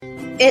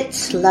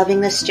It's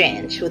Loving the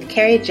Strange with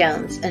Carrie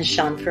Jones and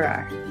Sean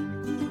Farrar.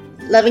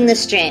 Loving the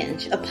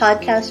Strange, a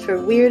podcast for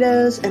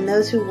weirdos and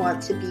those who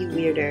want to be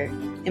weirder.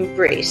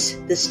 Embrace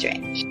the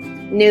strange.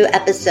 New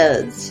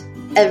episodes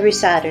every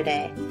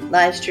Saturday,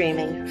 live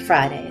streaming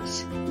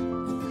Fridays.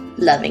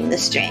 Loving the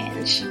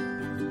Strange.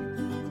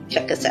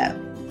 Check us out.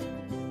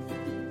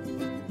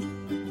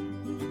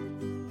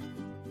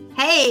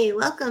 Hey,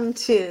 welcome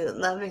to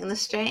Loving the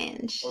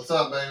Strange. What's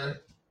up, baby?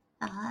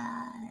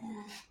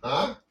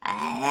 Huh?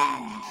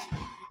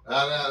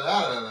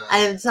 I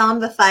have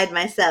zombified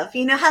myself.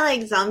 You know how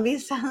like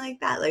zombies sound like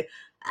that? Like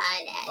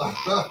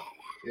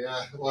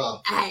yeah,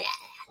 well, I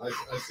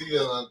see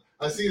that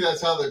I see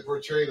that's how they're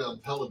portrayed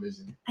on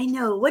television. I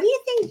know. What do you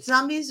think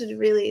zombies would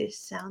really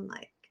sound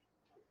like?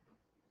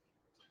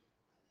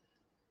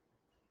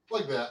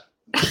 Like that.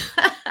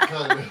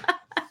 Kind of.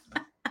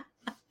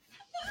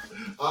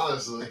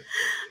 Honestly.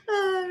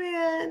 Oh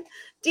man.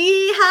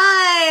 Dee,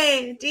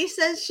 hi. Dee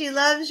says she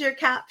loves your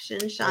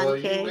caption, Sean Well,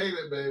 K. you made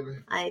it, baby.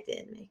 I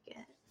did make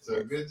it.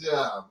 So good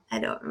job. I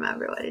don't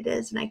remember what it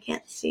is and I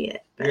can't see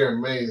it. But You're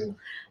amazing.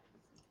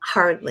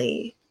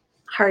 Hardly.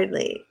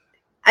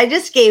 I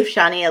just gave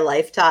Shawnee a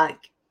life talk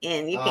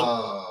and you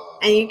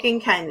can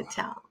kind of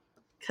tell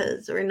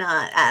because we're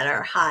not at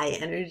our high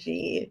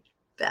energy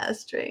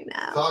best right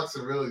now. Talk's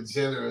a really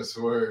generous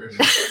word.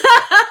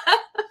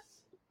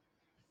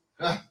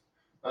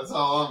 That's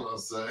all I'm going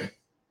to say.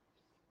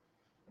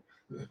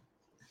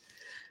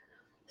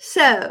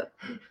 So,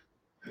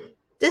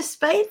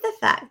 despite the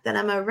fact that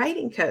I'm a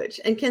writing coach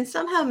and can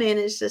somehow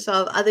manage to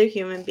solve other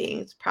human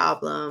beings'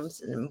 problems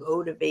and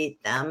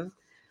motivate them,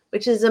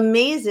 which is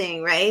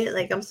amazing, right?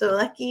 Like, I'm so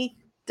lucky,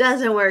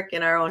 doesn't work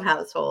in our own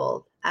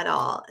household at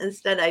all.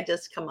 Instead, I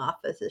just come off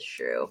as a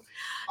shrew.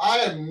 I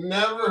have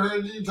never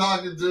heard you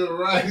talking to a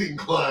writing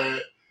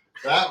client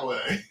that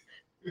way.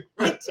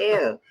 I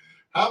do.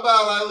 How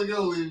about I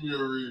go leave you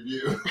a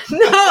review?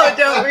 No,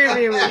 don't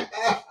review me.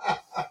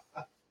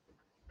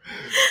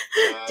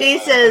 Dee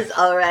says,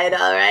 all right.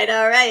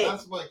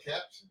 That's my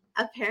caption.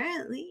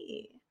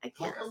 Apparently. I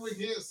guess. How come we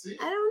can't see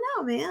it? I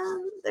don't know,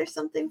 man. There's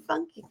something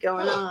funky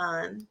going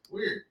on.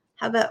 Weird.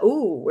 How about,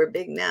 we're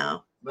big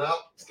now. No,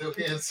 still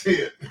can't see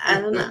it.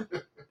 I don't know.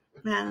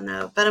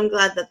 But I'm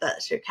glad that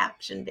that's your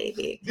caption,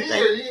 baby. Dee,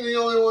 are you the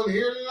only one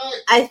here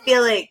tonight? I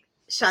feel like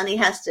Shawnee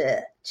has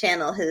to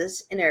channel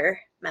his inner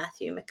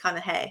Matthew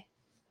McConaughey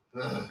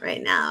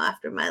right now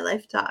after my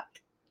life talk.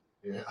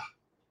 Yeah.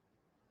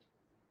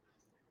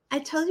 I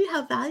told you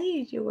how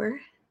valued you were.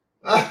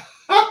 Not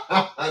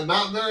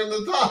during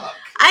the talk.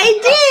 I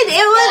did.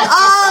 It was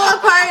all a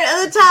part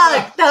of the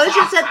talk. That was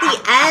just at the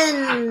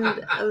end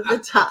of the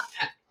talk.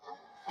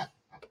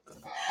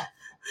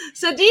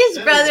 So Dee's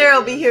brother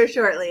will be here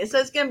shortly. So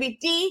it's going to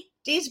be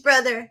Dee's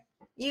brother,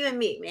 you and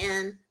me,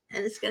 man.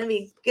 And it's going to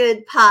be a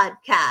good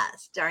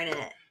podcast. Darn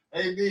it.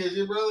 Hey, Dee, has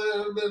your brother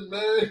ever been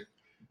married?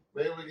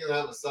 Maybe we can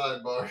have a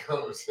sidebar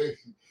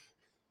conversation.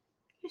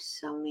 You're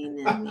so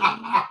mean to me.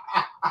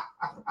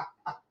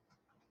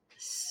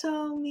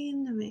 So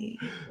mean to me.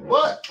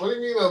 What? What do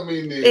you mean I'm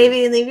mean to you?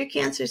 Baby, leave your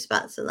cancer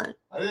spots alone.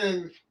 I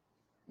didn't.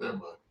 Never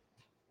mind.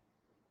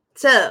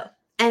 So,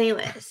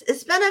 anyways,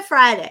 it's been a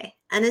Friday,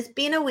 and it's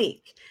been a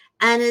week,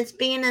 and it's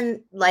been a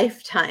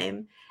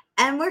lifetime,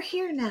 and we're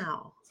here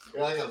now.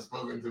 Yeah, I got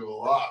spoken to a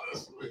lot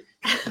this week.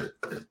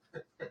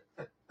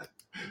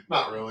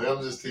 Not really.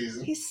 I'm just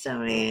teasing. He's so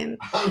mean.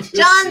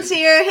 John's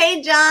here.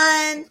 Hey,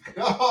 John.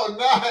 Oh,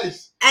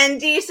 nice. And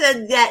Dee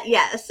said that,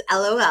 yes,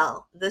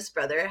 LOL, this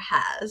brother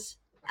has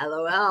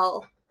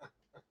LOL.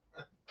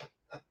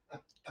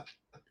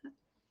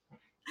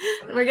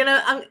 We're going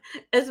to,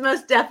 it's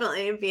most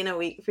definitely been a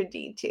week for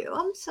Dee, too.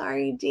 I'm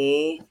sorry,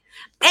 Dee.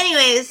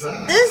 Anyways,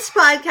 this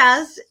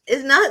podcast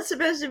is not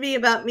supposed to be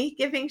about me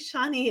giving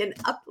Shawnee an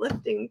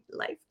uplifting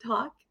life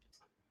talk.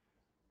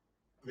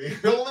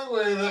 The only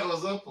way that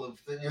was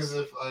uplifting is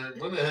if I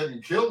went ahead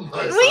and killed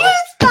myself. Will you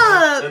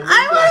stop?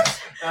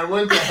 I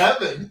went to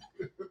heaven.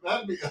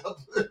 That'd be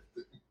uplifting.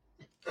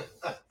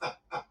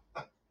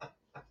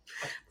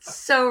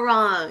 So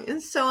wrong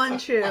and so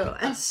untrue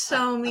and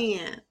so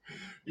mean.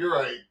 You're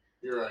right.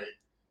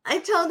 I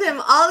told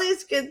him all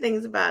these good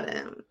things about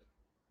him.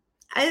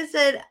 I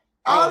said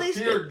all these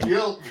pure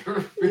guilt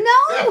for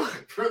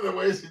the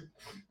ways.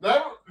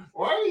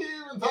 Why are you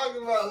even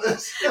talking about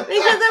this? Because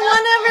I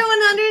want everyone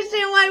to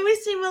understand why we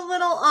seem a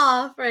little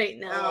off right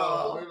now.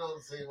 Oh, we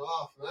don't seem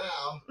off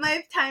now.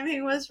 My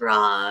timing was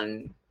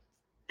wrong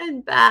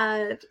and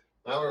bad.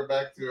 Now we're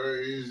back to our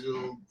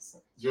usual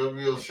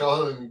jovial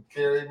Sean and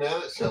Carrie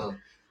Mannett Sean.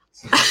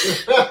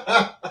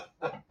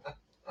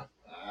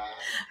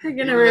 We're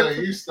gonna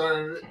you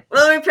started it.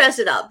 We'll repress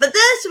it all. But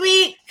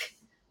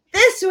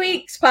this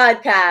week's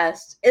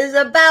podcast is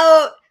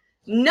about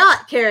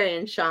not Carrie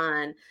and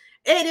Sean.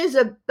 It is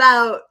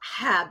about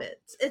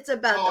habits. It's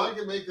about. I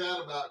can make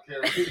that about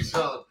Carrie and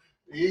Sean.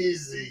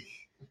 Easy.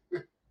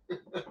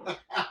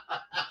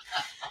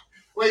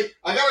 Wait,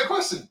 I got a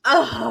question.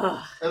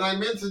 Oh. And I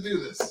meant to do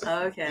this.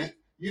 Okay.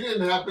 You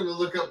didn't happen to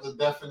look up the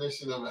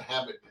definition of a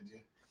habit, did you?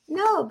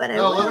 No, but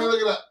No, let me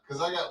look it up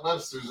because I got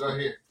Webster's right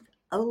here.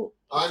 Oh.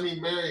 I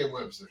mean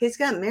Merriam-Webster. He's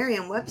got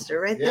Merriam-Webster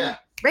right there. Yeah.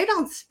 Right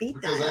on speed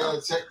Because dial. I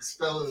gotta check the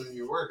spelling in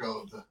your work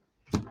all the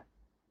time.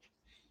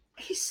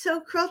 He's so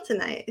cruel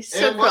tonight. He's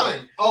so and cruel.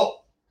 mine.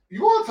 Oh,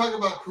 you want to talk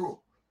about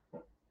cruel?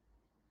 All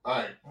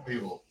right,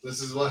 people.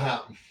 This is what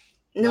happened.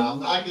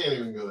 No, I can't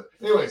even go there.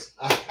 Anyways,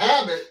 a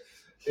habit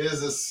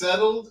is a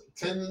settled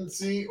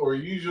tendency or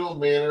usual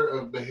manner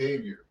of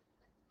behavior.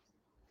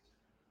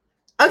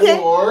 Okay.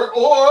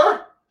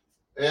 Or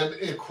an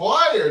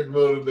acquired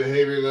mode of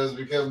behavior that has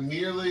become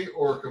nearly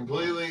or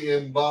completely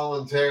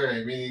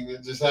involuntary, meaning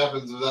it just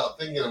happens without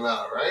thinking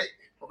about it, right?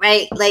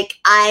 Right. Like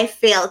I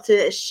failed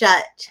to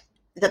shut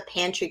the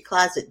pantry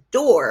closet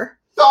door.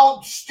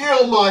 Don't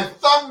steal my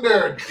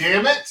thunder,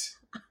 damn it!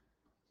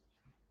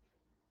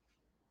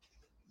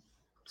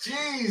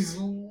 Jeez,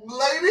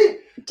 lady.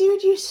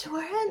 Dude, you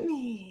swore at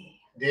me.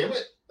 Damn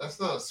it. That's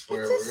not a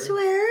swear It's word. a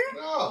swear?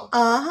 No.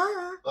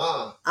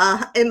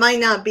 Uh-huh. It might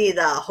not be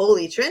the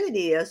Holy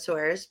Trinity of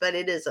swears, but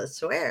it is a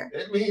swear.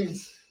 It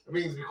means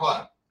be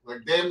quiet.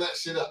 Like, damn that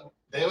shit up.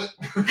 Damn it.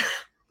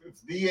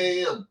 It's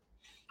D-A-M.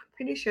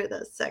 Pretty sure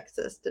that's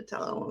sexist to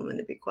tell a woman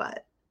to be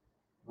quiet.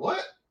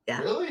 What?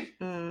 Yeah. Really?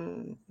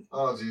 Mm.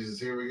 Oh, Jesus.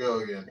 Here we go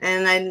again.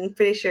 And I'm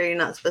pretty sure you're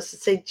not supposed to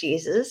say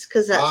Jesus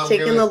because that's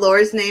taking the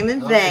Lord's name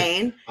in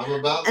vain. I'm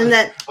about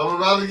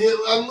to get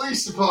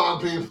unleashed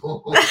upon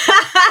people.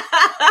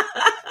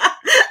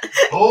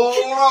 Hold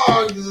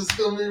on, because it's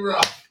going to be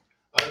rough.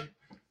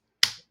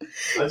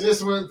 I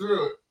just went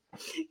through it.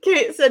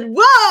 Kate said,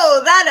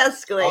 whoa, that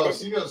escalated. Oh,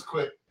 she goes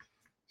quick.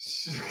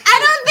 I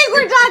don't think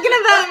we're talking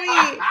about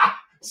me.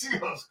 She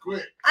goes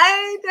quick.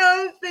 I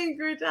don't think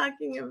we're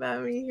talking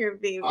about me here,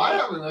 baby. I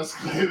haven't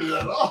escalated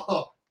at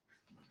all.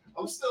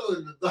 I'm still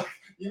in the dark.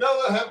 You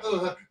know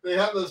they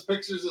have those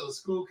pictures of the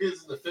school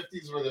kids in the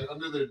 50s where they're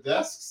under their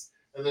desks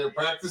and they're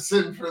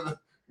practicing for the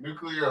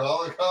nuclear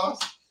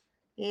holocaust?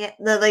 Yeah,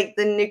 the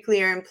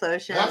nuclear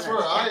implosion. That's where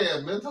I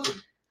am mentally.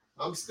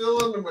 I'm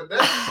still under my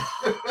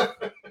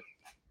desk.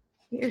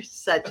 You're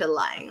such a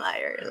lying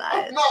liar,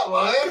 Elias. I'm not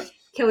lying.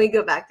 Can we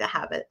go back to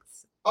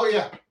habits? Oh,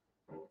 yeah.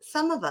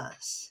 Some of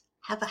us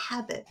have a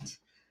habit,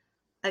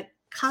 a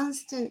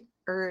constant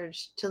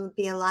urge to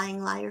be a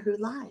lying liar who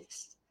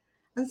lies.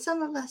 And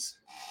some of us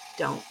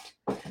don't.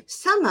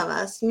 Some of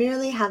us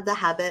merely have the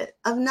habit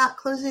of not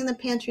closing the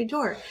pantry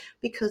door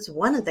because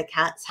one of the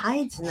cats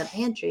hides in the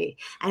pantry.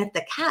 And if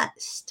the cat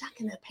is stuck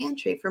in the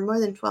pantry for more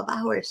than 12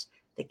 hours,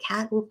 the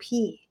cat will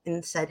pee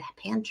in said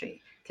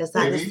pantry because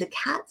that is the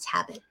cat's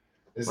habit.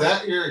 Is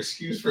that your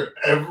excuse for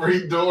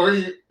every door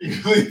you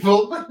leave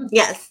open?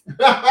 Yes.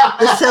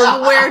 The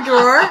silverware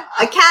drawer,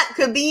 a cat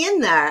could be in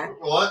there.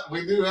 What?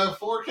 We do have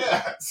 4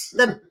 cats.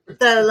 The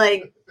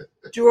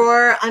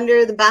drawer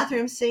under the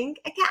bathroom sink,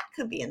 a cat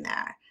could be in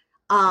there.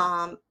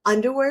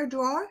 Underwear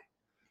drawer,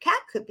 cat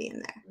could be in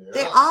there. Yeah.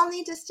 They all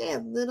need to stay a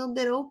little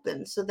bit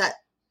open so that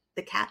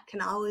the cat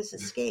can always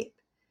escape.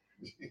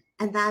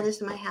 And that is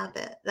my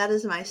habit. That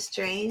is my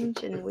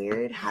strange and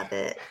weird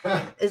habit.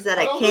 Is that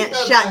I can't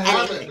shut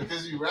anything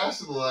because you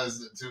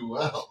rationalized it too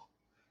well.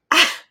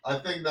 I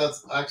think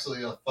that's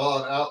actually a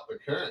thought out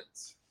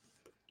occurrence.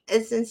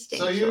 It's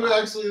instinctual. So you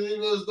actually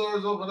leave those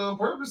doors open on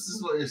purpose,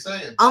 is what you're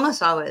saying?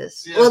 Almost always.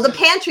 See, well, the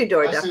pantry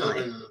door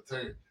definitely.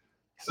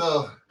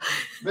 So,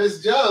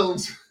 Ms.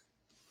 Jones,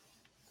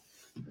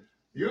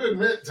 you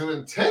admit to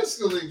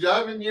intentionally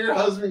driving your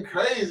husband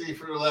crazy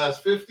for the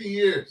last 50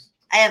 years.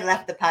 I have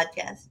left the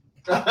podcast.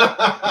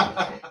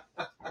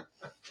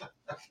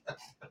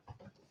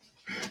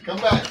 Come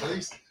back,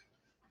 please.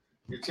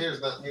 Your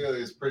chair's not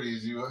nearly as pretty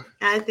as you are.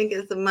 I think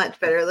it's a much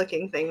better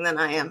looking thing than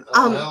I am.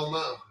 Hell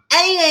no.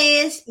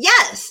 Anyways,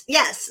 yes.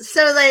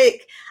 So,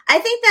 I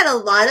think that a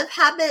lot of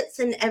habits,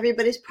 and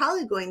everybody's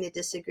probably going to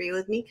disagree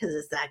with me because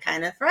it's that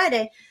kind of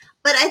Friday,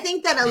 but I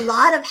think that a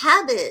lot of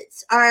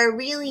habits are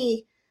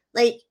really,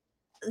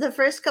 the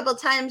first couple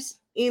times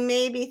you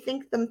maybe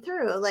think them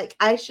through.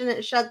 I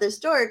shouldn't shut this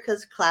door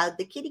because Cloud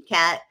the kitty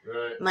cat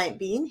might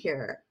be in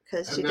here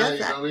because she does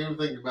that. You don't even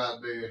think about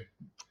it, do you?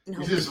 No.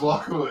 You just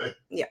walk away.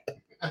 Yeah.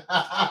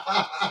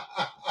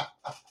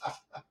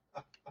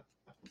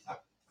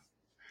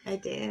 I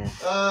do.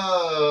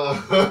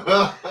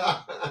 Oh.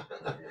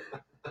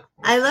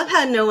 I love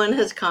how no one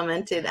has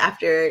commented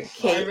after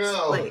Kate's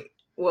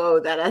whoa,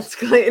 that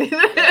escalated.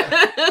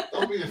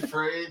 Don't be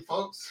afraid,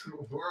 folks.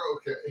 We're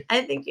okay.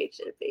 I think you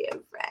should be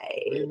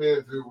afraid. We made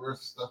it through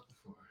worse stuff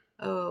before.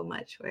 Oh,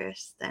 much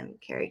worse than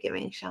Carrie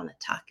giving Sean a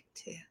talking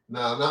to.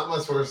 No, not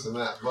much worse than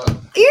that. But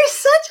you're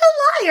such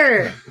a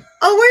liar.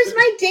 Oh, where's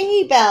my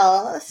dingy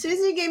bell?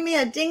 Susie gave me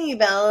a dingy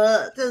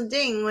bell to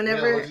ding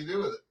whenever. Yeah, what'd you do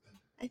with it?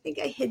 I think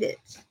I hid it.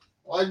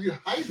 Why'd you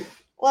hide it?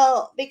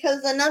 Well,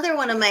 because another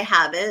one of my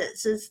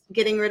habits is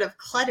getting rid of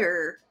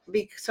clutter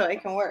so I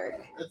can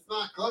work. It's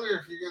not clutter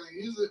if you're going to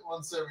use it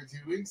once every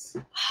 2 weeks.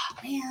 Oh,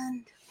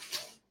 man.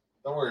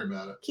 Don't worry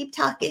about it. Keep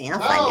talking. I'll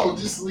find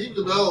it. Just leave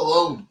the bell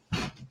alone.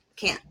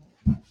 Can't.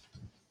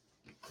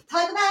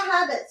 Talk about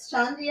habits,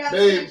 Sean. Do you have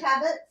strange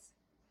habits?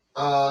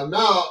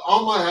 No,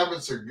 all my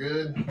habits are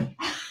good.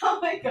 Oh,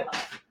 my God.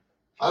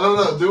 I don't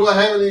know. Do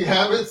I have any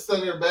habits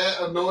that are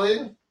bad,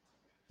 annoying?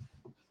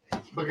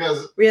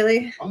 Because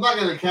really, I'm not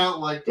going to count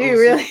like. Do you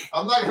really?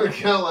 I'm not going to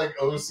count like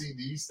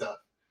OCD stuff.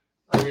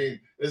 I mean,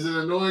 is it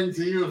annoying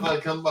to you if I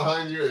come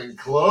behind you and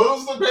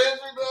close the pantry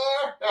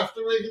door after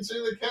making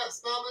sure the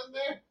cat's not in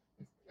there?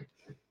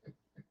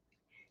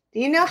 Do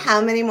you know how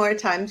many more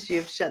times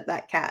you've shut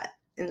that cat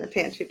in the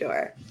pantry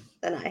door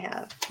than I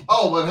have?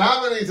 Oh, but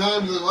how many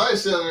times have I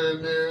shut her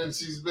in there and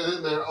she's been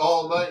in there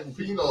all night and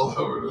peed all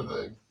over the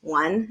thing?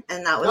 One,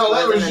 and that was no,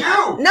 that was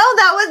enough. you. No,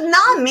 that was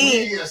not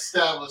me. We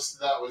established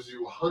that was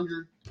you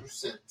 100%.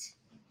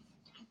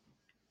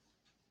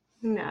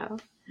 No.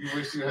 You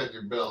wish you had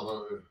your bell,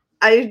 don't you?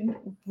 I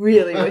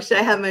really wish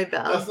I had my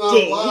bell. That's not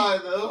a lie,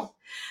 though.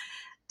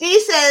 Dee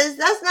says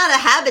that's not a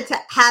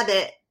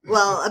habit.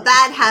 Well, a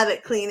bad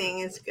habit. Cleaning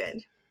is good.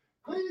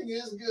 Cleaning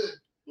is good.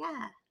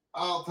 Yeah.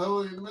 I'll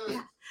totally admit it.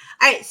 Yeah.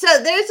 All right. So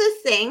there's a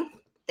thing.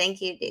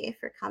 Thank you, Dee,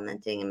 for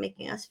commenting and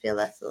making us feel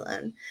less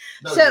alone.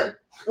 No, so good.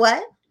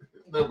 What?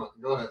 Never mind.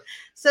 Go ahead.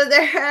 So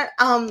there,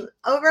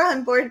 over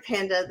on Board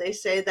Panda, they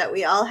say that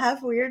we all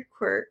have weird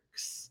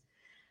quirks,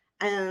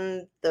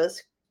 and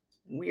those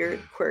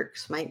weird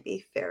quirks might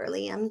be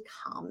fairly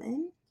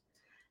uncommon,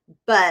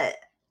 but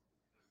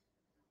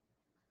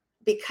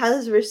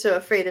because we're so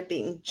afraid of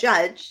being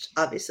judged,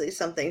 obviously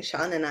something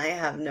Sean and I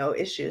have no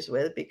issues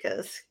with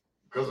because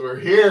we're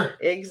here.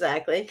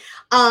 Exactly.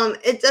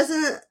 It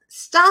doesn't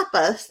stop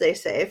us, they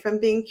say, from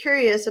being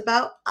curious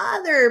about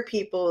other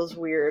people's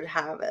weird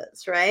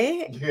habits,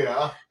 right?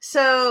 Yeah.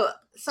 So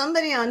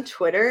somebody on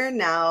Twitter,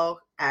 now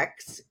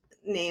X,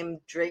 named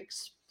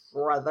Drake's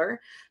brother,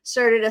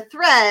 started a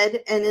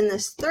thread, and in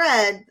this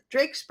thread,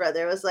 Drake's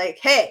brother was like,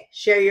 hey,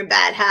 share your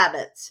bad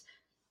habits,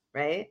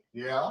 right?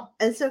 Yeah.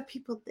 And so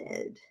people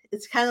did.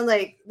 It's kind of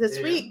like this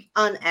week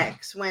on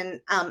X when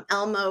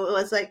Elmo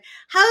was like,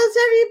 how's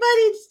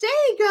everybody's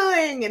day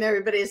going? And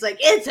everybody's like,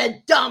 it's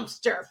a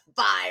dumpster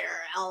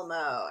fire,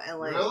 Elmo. And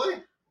like, really?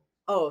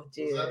 Oh,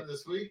 dude. Was that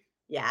this week?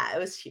 Yeah, it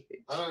was huge.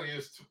 I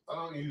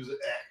don't use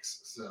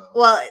X, so.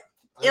 Well,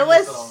 it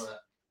was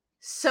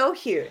so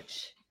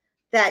huge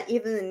that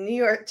even the New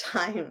York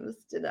Times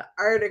did an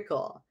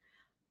article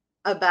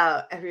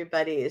about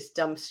everybody's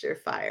dumpster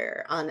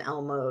fire on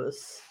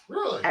Elmo's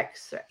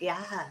X.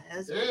 Yeah. It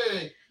was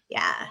hey.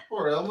 Yeah.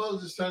 Poor Elmo,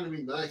 just trying to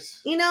be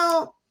nice. You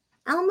know,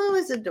 Elmo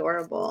is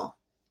adorable.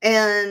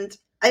 And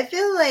I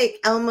feel like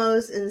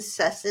Elmo's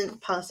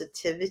incessant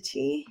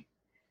positivity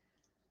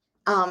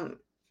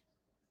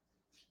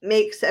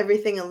makes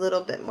everything a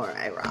little bit more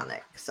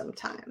ironic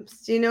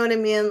sometimes. Do you know what I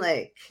mean?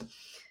 Like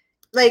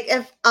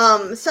if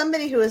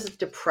somebody who was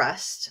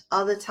depressed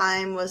all the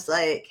time was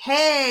like,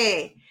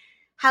 hey,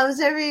 how's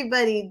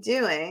everybody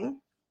doing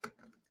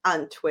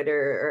on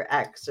Twitter or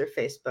X or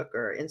Facebook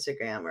or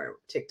Instagram or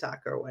TikTok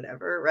or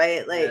whatever,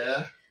 right? Like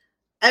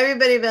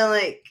everybody been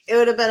like, it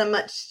would have been a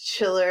much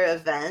chiller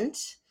event.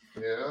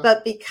 Yeah.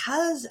 But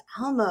because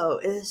Elmo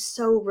is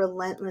so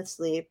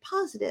relentlessly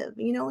positive,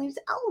 you know, he's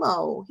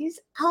Elmo. He's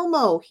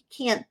Elmo. He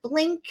can't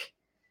blink.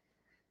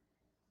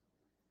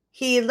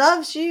 He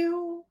loves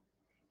you.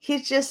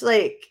 He's just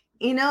like,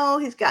 you know,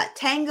 he's got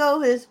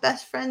Tango, his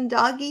best friend,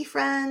 doggy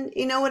friend.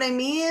 You know what I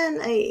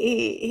mean?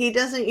 He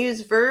doesn't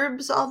use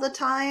verbs all the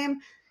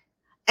time.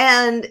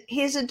 And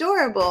he's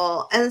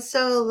adorable. And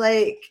so,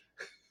 like,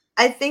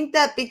 I think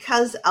that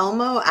because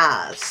Elmo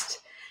asked,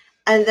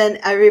 and then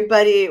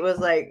everybody was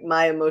like,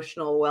 my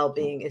emotional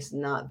well-being is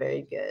not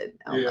very good,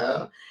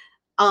 Elmo.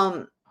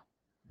 Yeah.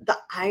 The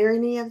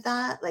irony of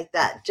that, like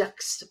that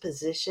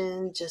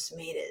juxtaposition, just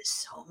made it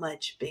so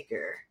much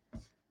bigger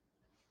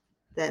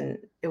than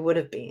it would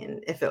have been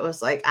if it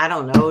was like, I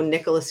don't know,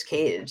 Nicolas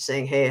Cage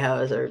saying, hey, how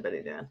is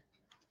everybody doing?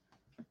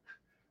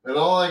 And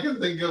all I can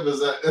think of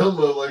is that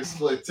Elmo likes to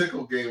play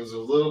tickle games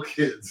with little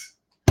kids.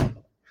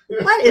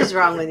 What is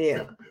wrong with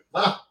you?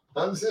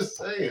 I'm just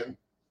saying.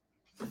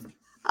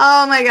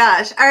 Oh my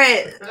gosh. All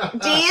right.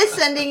 Dee is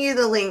sending you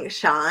the link,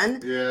 Sean.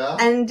 Yeah.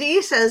 And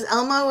Dee says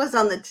Elmo was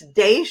on the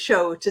Today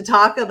Show to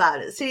talk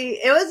about it. See,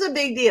 it was a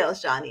big deal,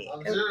 Shawnee.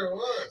 I'm sure it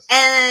was.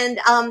 And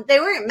they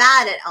weren't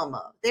mad at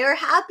Elmo. They were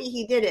happy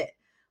he did it.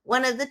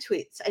 One of the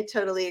tweets I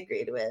totally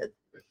agreed with.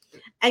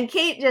 And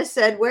Kate just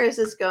said, where is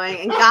this going?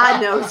 And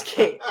God knows,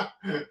 Kate.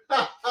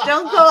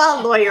 Don't go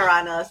all lawyer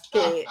on us,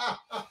 Kate.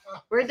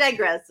 We're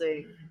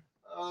digressing.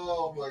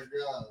 Oh my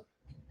God.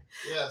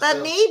 Yeah.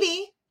 But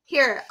maybe...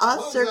 Here,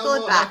 I'll circle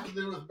it back. Have to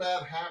do with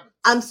bad habits?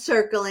 I'm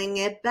circling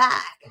it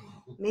back.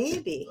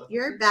 Maybe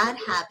your bad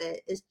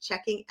habit is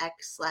checking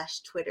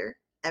X/Twitter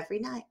every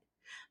night.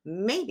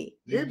 Maybe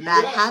your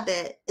bad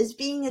habit is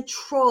being a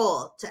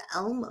troll to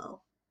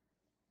Elmo.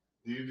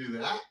 Do you do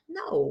that?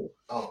 No.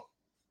 Oh.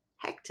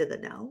 Heck to the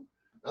no.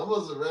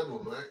 Elmo's a red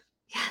one, right?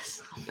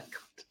 Yes. Oh my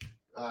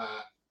God.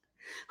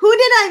 Who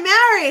did I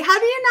marry? How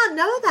do you not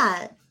know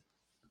that?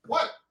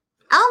 What?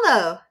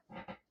 Elmo.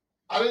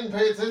 I didn't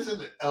pay attention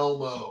to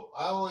Elmo.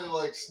 I only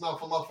like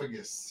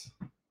Snuffleupagus.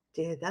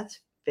 Dude, that's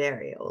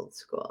very old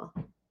school.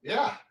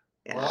 Yeah.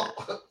 Well,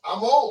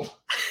 I'm old.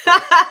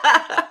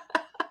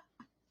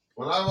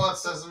 When I watched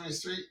Sesame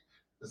Street,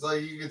 It's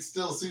like you could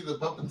still see the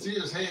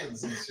puppeteer's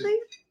hands and shit.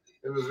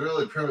 It was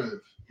really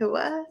primitive. It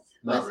was?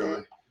 Not Was really.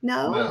 It?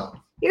 No? No.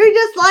 You were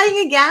just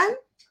lying again?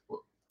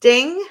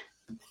 Ding.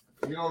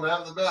 You don't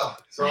have the bell,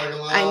 so I can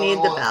lie. I need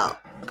the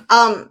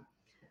bell.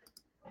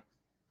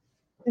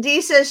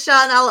 Dee says,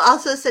 Sean, I'll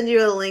also send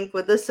you a link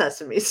with the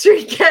Sesame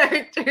Street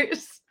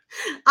characters.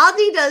 All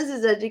Dee does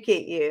is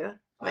educate you,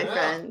 my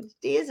friend.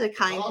 Dee is a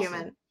kind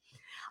human.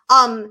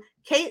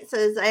 Kate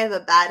says, I have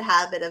a bad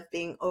habit of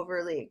being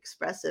overly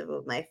expressive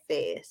with my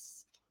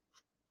face.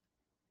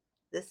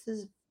 This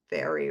is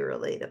very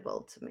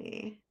relatable to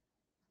me.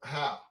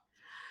 How?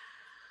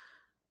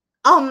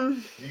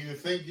 Do you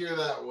think you're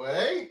that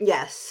way?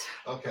 Yes.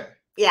 Okay.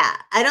 Yeah,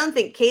 I don't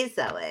think Kate's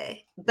that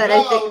way, but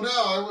no,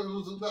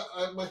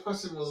 I think my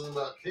question wasn't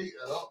about Kate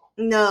at all.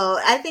 No,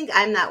 I think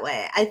I'm that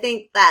way. I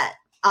think that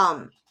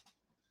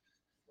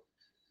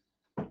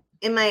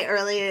in my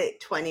early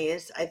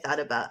 20s, I thought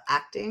about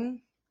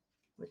acting,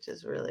 which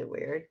is really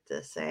weird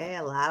to say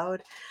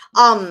aloud.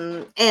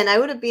 And I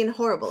would have been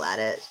horrible at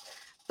it.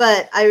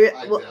 But I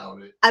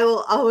doubt it. I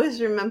will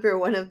always remember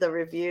one of the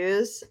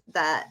reviews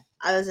that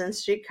I was in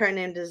Streetcar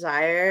Named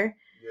Desire.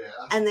 Yeah.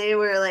 And they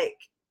were like,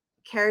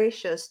 Carrie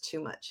shows too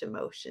much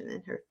emotion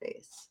in her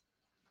face.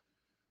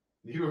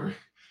 You were.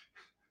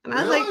 And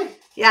I was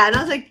like, yeah. And I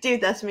was like, dude,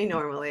 that's me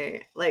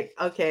normally. Like,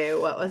 okay,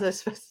 what was I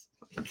supposed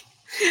to like?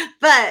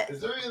 But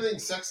is there anything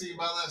sexy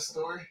about that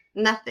story?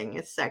 Nothing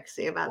is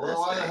sexy about that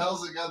story. Why the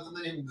hell's it got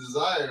the name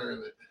Desire in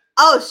it?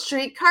 Oh,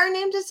 Streetcar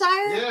Named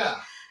Desire? Yeah.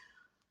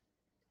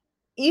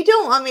 You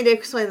don't want me to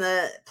explain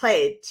the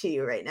play to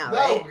you right now,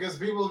 right? No, because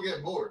people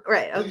get bored.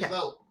 Right, Please okay.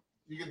 don't.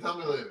 You can tell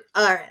me later.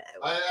 All right.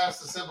 I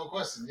asked a simple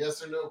question,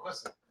 yes or no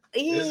question.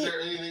 Is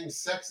there anything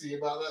sexy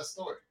about that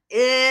story?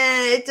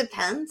 It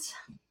depends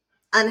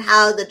on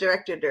how the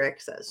director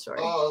directs that story.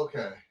 Oh,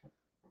 okay.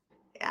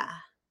 Yeah.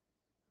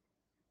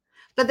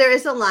 But there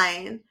is a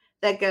line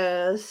that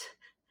goes,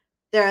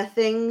 there are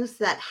things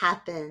that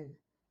happen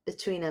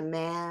between a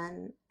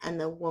man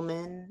and a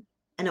woman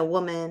in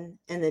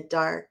the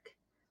dark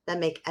that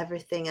make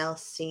everything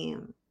else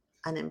seem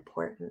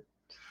unimportant.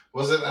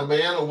 Was it a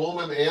man, a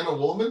woman, and a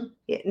woman?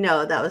 Yeah,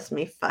 no, that was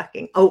me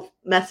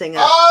messing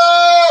up.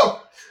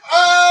 Oh,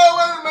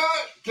 wait a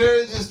minute.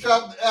 Carrie just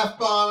dropped the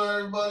F-bomb,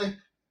 everybody.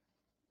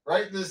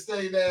 Write this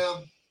day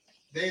down.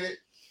 Date it.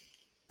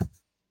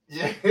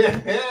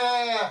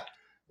 Yeah.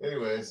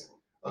 Anyways,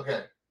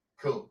 okay,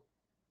 cool.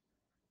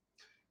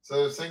 So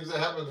there's things that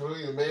happen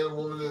between a man and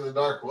woman in the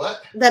dark.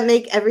 What? That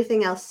make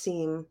everything else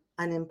seem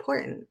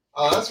unimportant.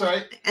 Oh, that's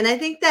right. And I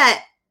think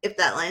that if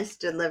that line's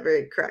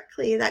delivered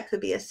correctly, that could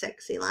be a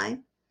sexy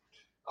line.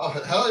 Oh,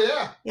 hell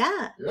yeah.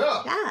 Yeah.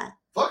 Yeah. Yeah.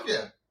 Fuck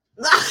yeah.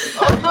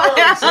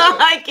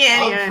 I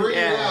can't I'm free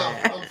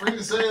now. I'm free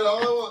to say it all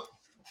I want.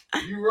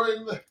 You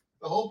running the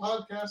whole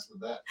podcast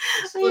with that?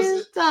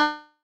 Explicit.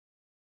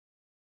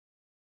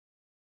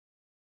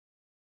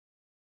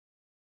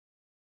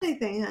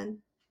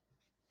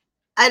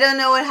 I don't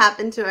know what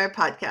happened to our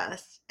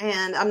podcast,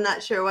 and I'm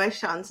not sure why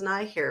Sean's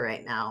not here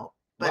right now.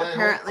 But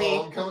apparently,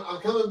 I'm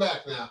coming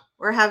back now.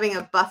 We're having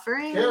a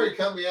buffering. Carrie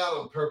cut me out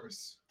on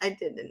purpose. I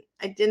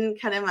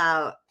didn't cut him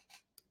out.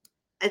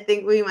 I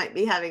think we might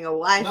be having a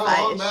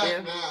Wi-Fi issue.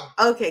 Back now.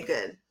 Okay,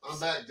 good. I'm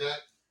back, Jack.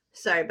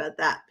 Sorry about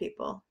that,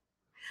 people.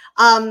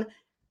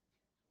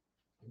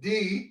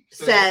 D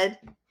said,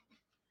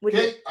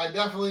 Kate, I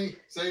definitely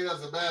say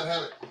that's a bad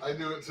habit. I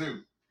do it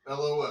too.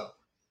 LOL.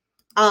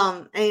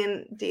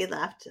 And D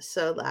laughed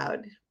so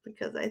loud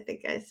because I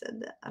think I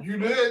said that. You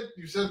did.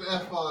 You said the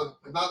F-bomb.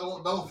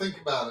 Don't think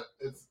about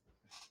it.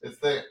 It's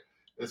there.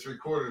 It's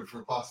recorded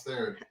for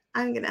posterity.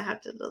 I'm gonna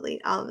have to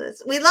delete all of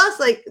this. We lost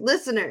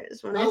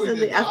listeners when I said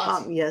the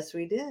F-bomb. Yes,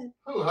 we did.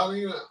 Oh, how do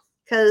you know?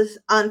 Because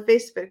on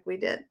Facebook we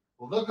did.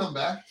 Well, they'll come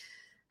back.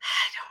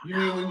 I don't know.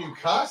 You mean when you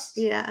cussed?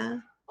 Yeah.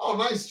 Oh,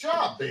 nice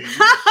job, baby.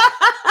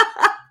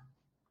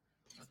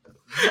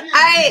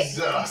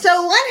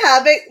 So one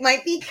habit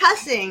might be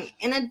cussing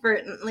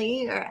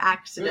inadvertently or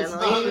accidentally.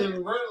 It's not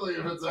inadvertently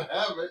if it's a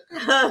habit.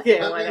 Okay,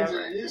 that whatever. means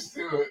you're used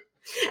to it.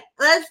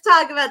 Let's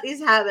talk about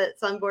these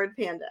habits on board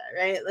Panda,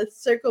 right?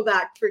 Let's circle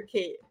back for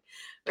Kate.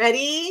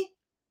 Ready?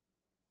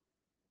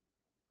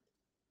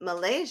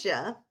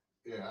 Malaysia,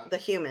 yeah, the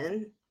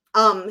human,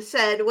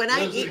 said when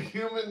I eat a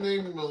human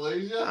named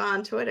Malaysia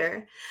on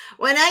Twitter.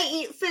 When I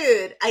eat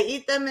food, I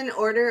eat them in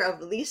order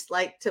of least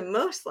like to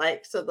most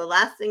like, so the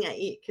last thing I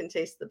eat can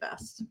taste the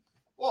best.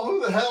 Well,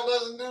 who the hell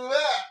doesn't do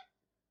that?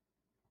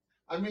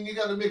 I mean, you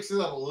got to mix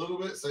it up a little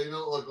bit so you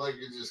don't look like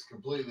you're just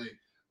completely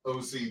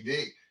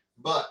OCD.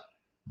 But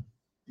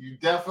you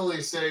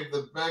definitely save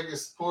the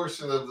biggest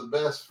portion of the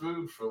best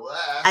food for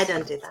last. I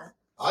don't do that.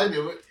 I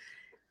do it.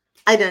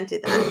 I don't do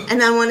that.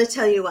 And I want to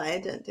tell you why I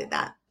don't do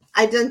that.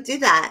 I don't do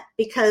that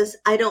because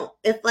I don't,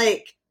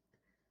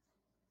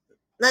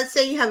 let's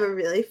say you have a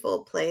really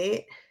full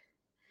plate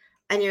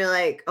and you're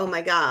like, oh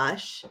my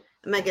gosh,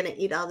 am I going to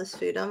eat all this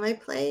food on my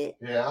plate?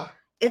 Yeah.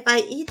 If I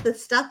eat the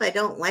stuff I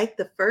don't like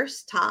the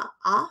first top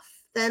off,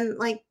 then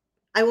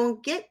I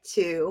won't get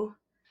to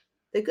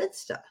The good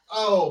stuff.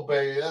 Oh,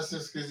 baby, that's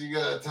just because you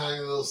got a tiny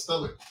little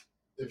stomach.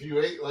 If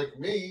you ate like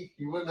me,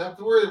 you wouldn't have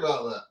to worry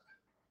about that.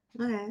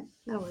 All right,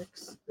 that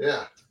works.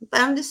 Yeah. But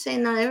I'm just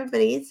saying not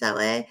everybody eats that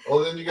way.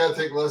 Well, then you got to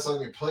take less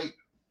on your plate.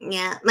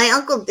 Yeah. My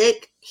Uncle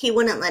Dick, he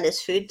wouldn't let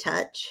his food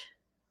touch.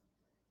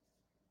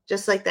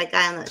 Just like that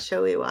guy on that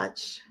show we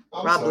watched.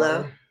 Rob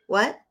Lowe.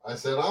 What? I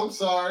said, I'm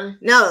sorry.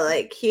 No,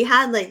 like he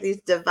had like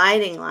these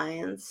dividing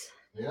lines.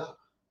 Yeah.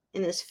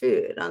 In his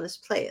food on his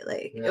plate.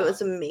 Like yeah. It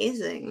was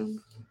amazing.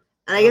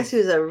 And I guess he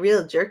was a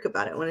real jerk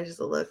about it when he was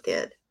a little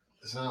kid.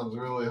 It sounds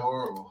really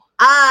horrible.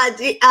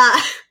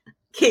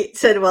 Kate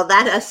said, well,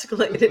 that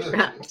escalated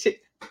round two.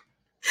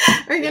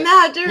 We're going to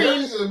have to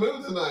Carrie's in the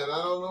mood tonight.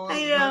 I don't know what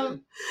I know.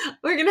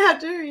 We're going to have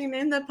to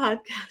rename the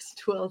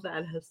podcast, Well,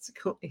 That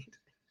Escalated.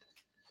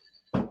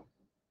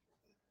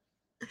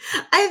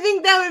 I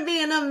think that would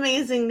be an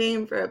amazing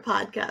name for a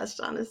podcast,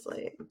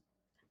 honestly.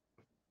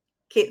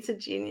 Kate's a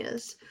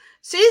genius.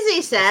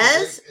 Susie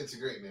says... It's a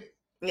great name.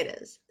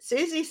 It is.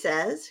 Susie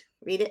says,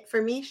 read it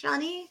for me,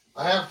 Shawnee.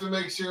 I have to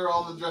make sure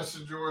all the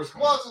dresser drawers,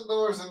 closet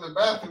doors, and the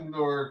bathroom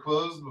door are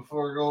closed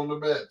before going to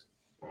bed.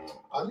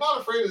 I'm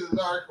not afraid of the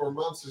dark or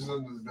monsters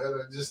under the bed.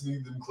 I just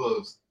need them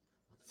closed.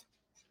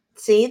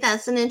 See,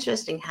 that's an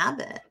interesting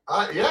habit.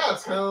 Yeah,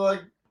 it's kind of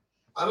like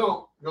I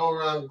don't go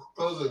around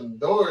closing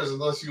doors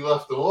unless you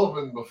left them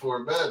open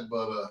before bed,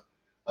 but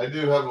I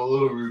do have a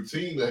little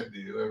routine I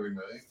do every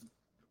night.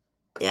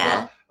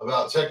 Yeah.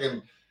 About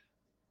checking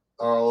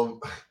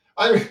all.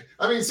 I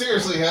mean,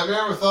 seriously, have you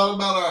ever thought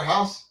about our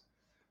house?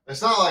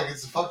 It's not like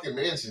it's a fucking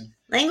mansion.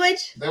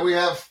 Language? Then we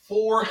have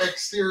 4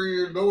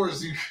 exterior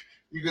doors.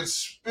 You could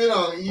spit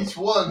on each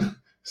one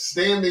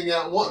standing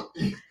at one.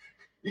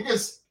 You could,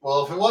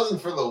 well, if it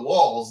wasn't for the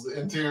walls, the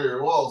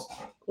interior walls.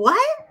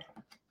 What?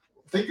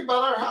 Think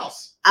about our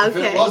house.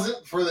 Okay. If it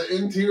wasn't for the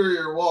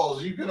interior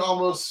walls, you could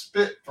almost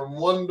spit from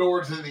one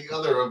door to the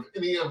other of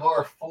any of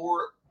our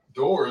 4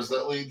 doors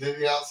that lead to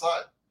the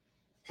outside.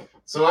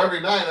 So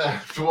every night I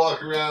have to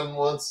walk around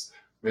once,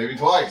 maybe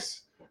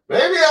twice,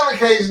 maybe on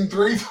occasion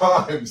 3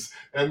 times,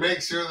 and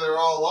make sure they're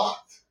all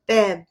locked.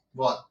 Babe.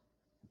 What?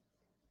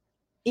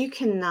 You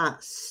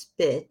cannot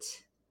spit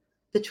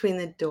between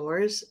the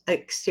doors,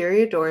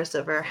 exterior doors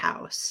of our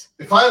house.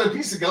 If I had a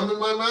piece of gum in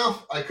my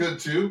mouth, I could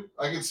too.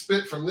 I could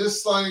spit from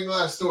this sliding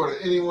glass door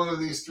to any one of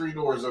these 3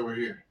 doors over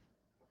here.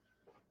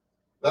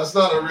 That's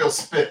not a real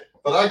spit,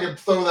 but I could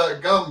throw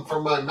that gum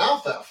from my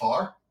mouth that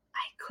far.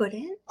 I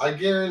couldn't. I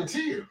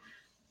guarantee you.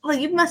 Well,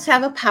 you must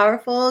have a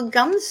powerful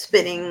gum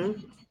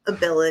spitting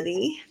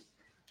ability.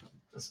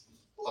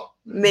 Well,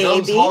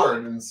 maybe. Gum's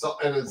hard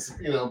and it's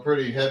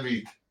pretty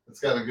heavy. It's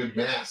got a good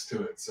mass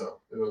to it,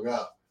 so it'll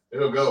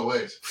go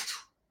away.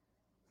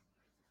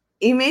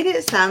 You made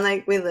it sound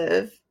like we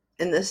live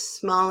in the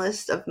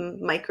smallest of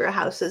micro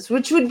houses,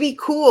 which would be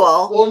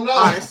cool. Well, no,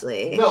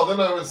 honestly. No, then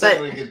I would say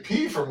we could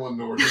pee from one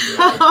door to the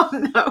other. Oh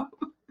no.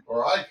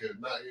 Or I could,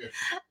 not you.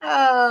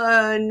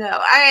 Oh no. All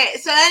right.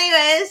 So,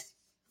 anyways,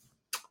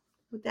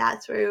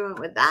 that's where we went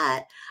with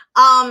that.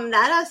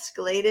 That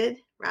escalated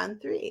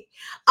round 3.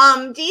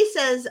 D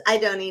says, I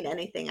don't eat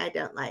anything I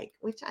don't like,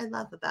 which I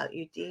love about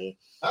you, D.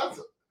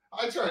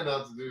 I try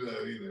not to do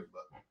that either,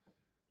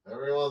 but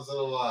every once in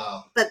a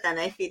while. But then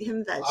I feed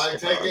him vegetables. I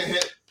take a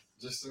hit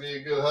just to be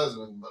a good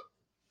husband, but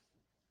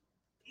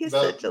he's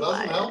such a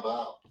liar. Doesn't help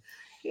out.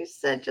 He's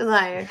such a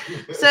liar.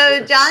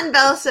 So John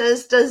Bell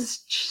says,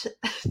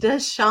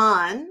 does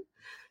Sean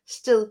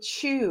still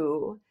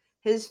chew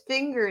his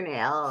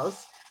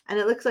fingernails? And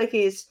it looks like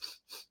he's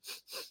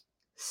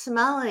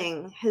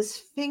smelling his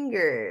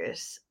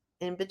fingers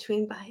in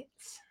between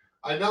bites.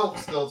 I don't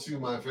still chew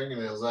my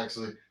fingernails.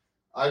 Actually,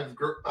 I've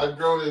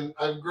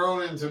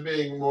grown into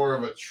being more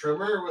of a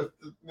trimmer with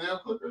the nail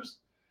clippers,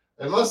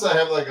 unless I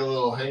have like a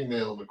little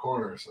hangnail in the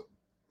corner or something.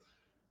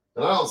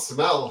 And I don't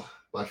smell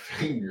my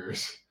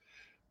fingers.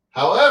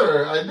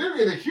 However, I do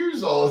get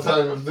accused all the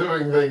time of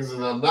doing things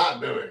that I'm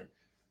not doing,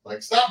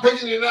 like stop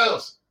picking your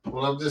nose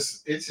when I'm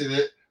just itching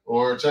it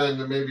or trying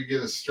to maybe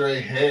get a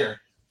stray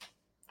hair.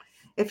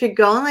 If you're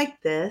going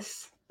like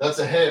this, that's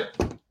a hair.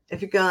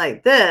 If you're going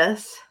like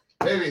this,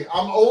 baby,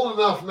 I'm old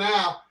enough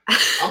now.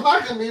 I'm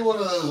not going to be one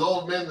of those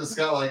old men that's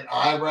got like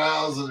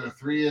eyebrows that are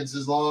 3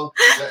 inches long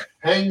that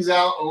hangs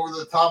out over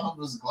the top of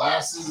his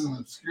glasses and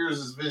obscures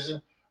his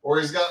vision, or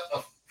he's got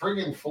a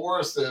friggin'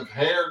 forest of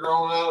hair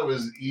growing out of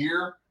his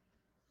ear.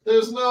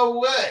 There's no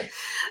way.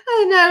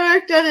 When I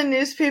worked at a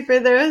newspaper,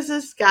 there was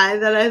this guy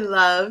that I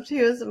loved.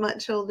 He was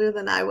much older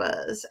than I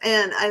was,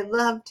 and I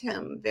loved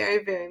him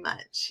very, very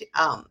much.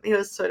 He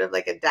was sort of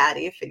like a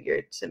daddy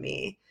figure to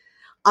me.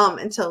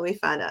 Until we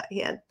found out he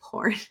had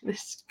porn in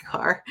his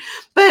car.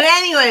 But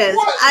anyways.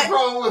 What's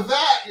wrong with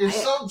that? You're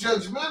so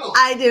judgmental.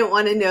 I didn't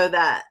want to know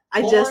that.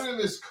 Porn in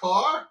his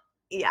car?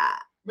 Yeah.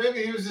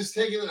 Maybe he was just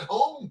taking it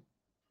home.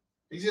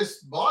 He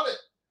just bought it.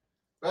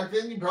 Back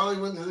then, you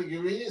probably went to the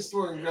convenience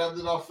store and grabbed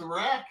it off the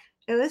rack.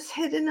 It was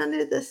hidden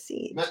under the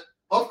seat.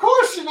 Of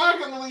course, you're not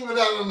going to leave it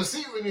out on the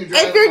seat when you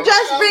drive. If you're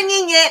just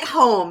bringing it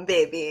home,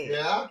 baby.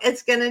 Yeah.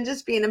 It's going to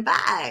just be in a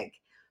bag.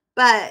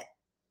 But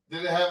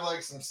Did it have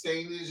like some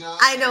stainage on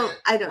I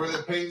it? don't Were know.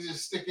 the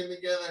pages sticking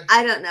together?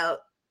 I don't know.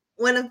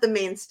 One of the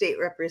Maine state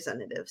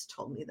representatives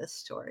told me this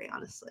story,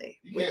 honestly.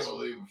 You can't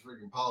believe a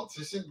freaking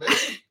politician,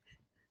 baby.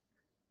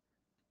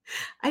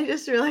 I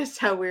just realized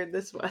how weird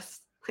this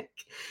was. Like,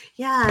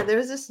 yeah, there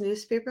was this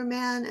newspaper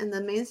man and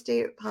the Maine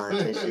state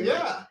politician.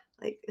 Yeah.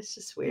 Like, it's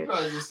just You weird.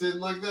 probably just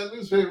didn't like that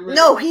newspaper man.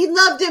 No, he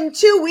loved him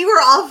too. We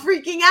were all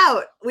freaking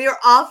out.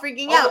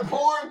 Oh,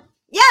 porn?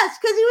 Yes,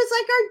 because he was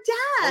like our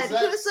dad.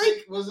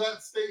 Was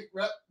that state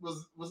rep?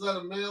 Was that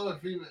a male or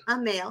female? A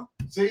male.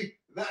 See,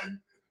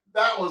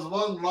 that was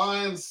one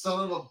lying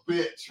son of a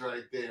bitch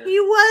right there. He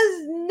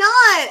was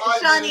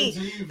not, Johnny.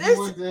 If you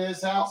went to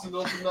his house and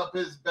opened up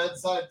his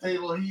bedside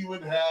table, he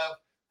would have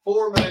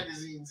 4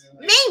 magazines in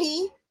there.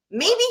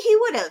 Maybe he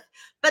would have.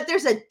 But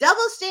there's a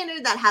double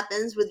standard that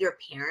happens with your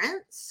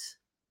parents.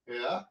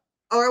 Yeah.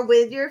 Or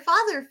with your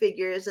father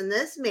figures. And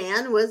this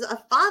man was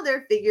a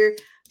father figure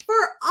for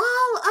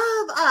all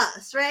of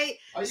us, right?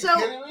 So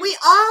we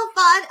all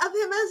thought of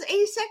him as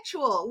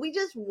asexual. We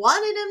just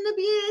wanted him to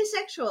be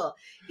asexual.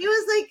 He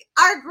was like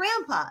our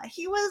grandpa.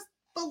 He was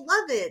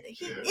beloved.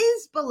 He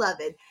is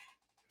beloved.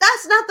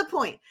 That's not the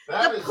point.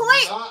 That is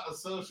not a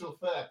social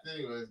fact.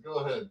 Anyways, go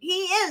ahead.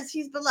 He is.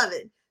 He's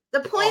beloved. The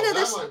point of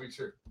this, that might be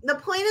true. The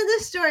point of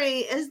this story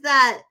is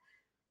that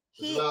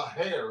it's about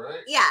hair,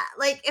 right? Yeah,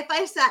 like if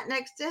I sat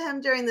next to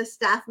him during the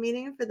staff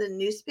meeting for the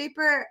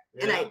newspaper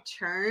and I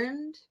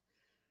turned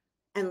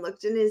and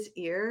looked in his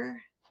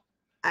ear,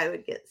 I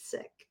would get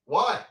sick.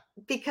 Why?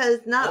 Because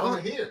I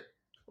want to hear.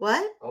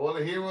 What? I want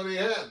to hear what he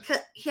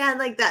had. He had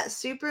like that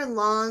super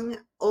long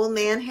old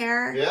man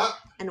hair. Yeah.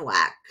 And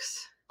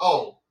wax.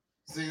 Oh,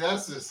 see,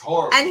 that's just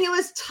horrible. And he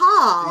was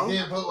tall. You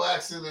can't put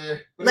wax in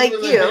there. But like you.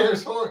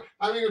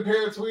 I mean, a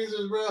pair of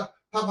tweezers, bro.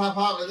 Pop, pop,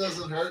 pop. It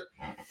doesn't hurt.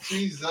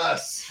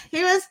 Jesus.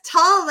 He was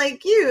tall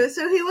like you,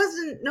 so he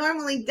wasn't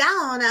normally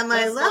down at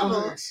my level.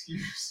 Not an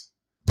excuse.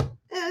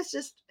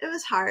 It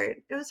was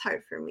hard. It was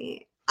hard for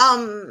me.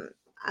 I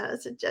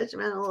was a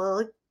judgmental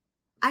little.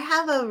 I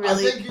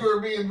think you were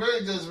being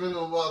very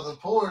judgmental about the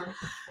porn.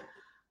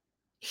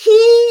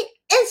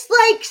 It's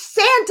like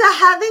Santa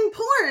having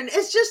porn.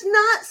 It's just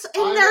not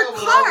in their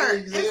car. All the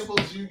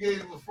examples you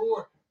gave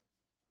before.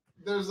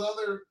 There's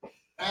other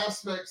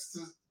aspects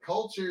to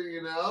culture,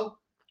 you know.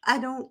 I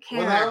don't care.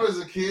 When I was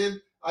a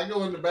kid, I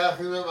go in the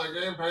bathroom at my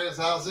grandparents'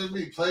 house. There'd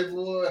be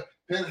Playboy,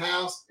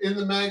 Penthouse, in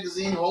the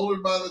magazine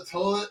holder by the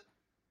toilet.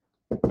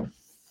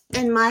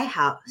 In my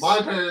house.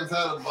 My parents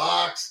had a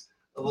box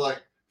of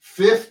like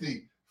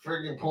 50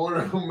 freaking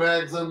porno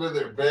mags under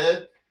their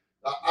bed.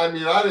 I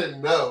mean, I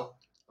didn't know.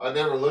 I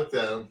never looked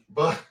at them.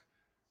 But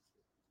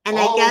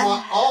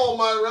all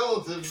my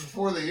relatives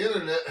before the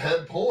internet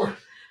had porn.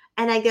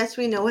 And I guess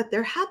we know what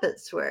their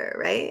habits were,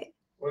 right?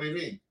 What do you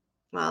mean?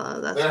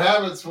 Well, their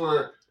habits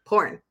were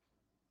porn.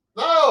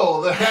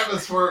 No, their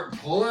habits weren't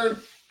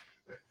porn.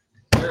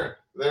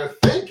 Their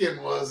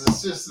thinking was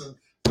it's just a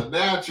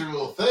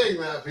natural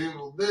thing that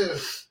people do.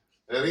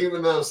 And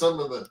even though some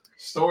of the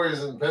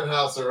stories in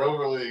Penthouse are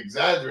overly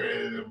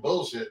exaggerated and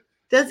bullshit.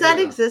 Does that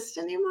exist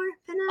anymore,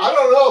 Penthouse? I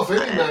don't know if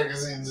any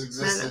magazines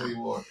exist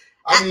anymore.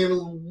 I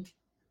mean,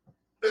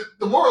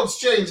 the world's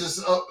changed.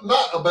 It's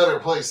not a better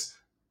place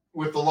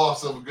with the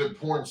loss of a good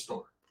porn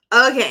store.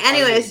 Okay,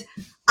 anyways.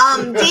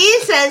 Dee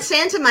says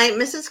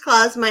Mrs.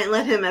 Claus might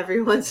let him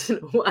every once in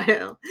a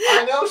while.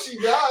 I know she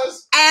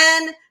does.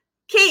 And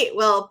Kate,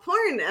 well,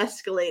 porn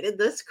escalated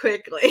this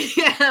quickly.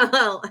 I'm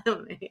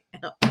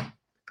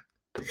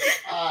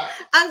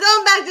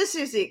going back to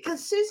Susie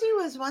because Susie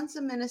was once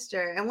a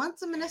minister, and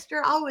once a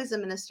minister, always a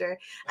minister.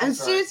 And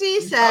Susie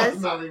says,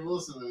 "I'm not even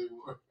listening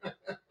anymore."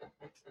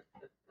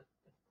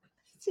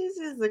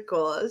 Susie's the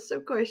coolest.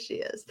 Of course she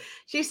is.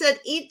 She said,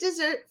 eat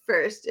dessert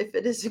first if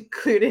it is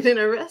included in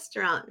a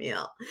restaurant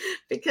meal,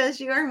 because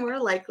you are more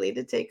likely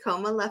to take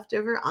home a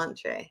leftover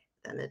entree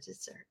than a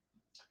dessert.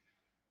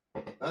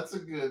 That's a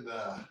good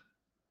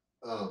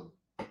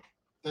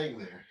thing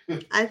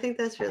there. I think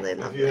that's really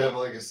lovely. If you have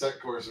like a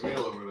set course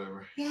meal or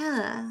whatever.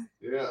 Yeah.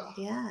 Yeah.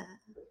 Yeah.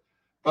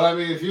 But I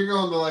mean, if you're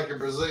going to like a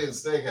Brazilian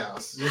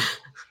steakhouse,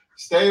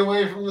 stay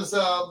away from the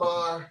salad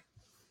bar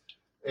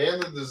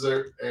and the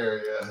dessert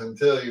area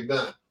until you're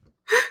done.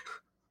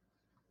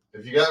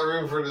 If you got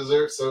room for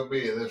dessert, so be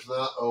it. If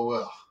not, oh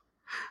well.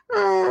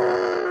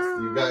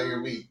 You got your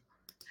meat.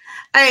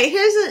 All right,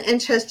 here's an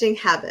interesting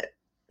habit,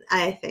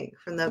 I think,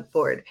 from the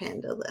board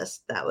panda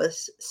list that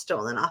was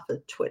stolen off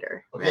of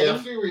Twitter. Okay,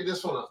 after you read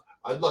this one,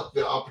 I'd like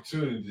the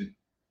opportunity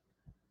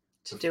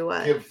to do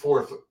what? Give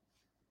forth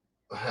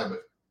a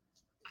habit.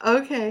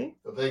 Okay.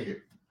 So thank you.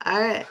 All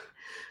right.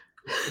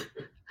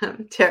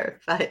 I'm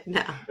terrified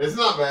now. It's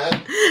not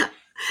bad.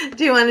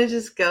 Do you want to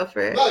just go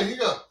for it? No, you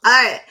go. All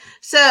right.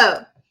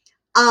 So,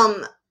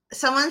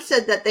 someone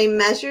said that they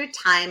measure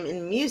time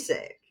in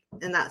music,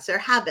 and that's their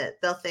habit.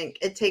 They'll think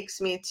it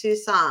takes me 2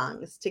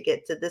 songs to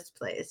get to this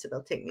place.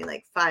 It'll take me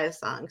like 5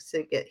 songs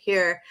to get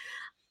here.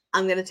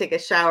 I'm going to take a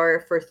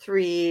shower for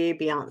 3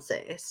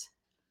 Beyoncés.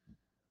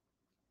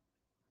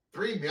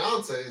 3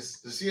 Beyoncés?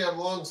 Does she have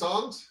long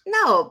songs?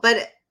 No,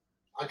 but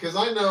Because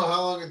I know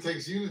how long it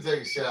takes you to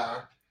take a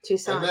shower. 2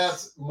 songs. And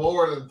that's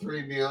more than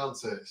 3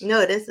 Beyonces.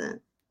 No, it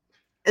isn't.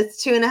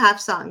 It's 2.5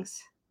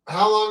 songs.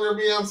 How long are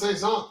Beyonce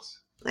songs?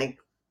 Like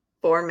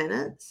 4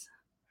 minutes.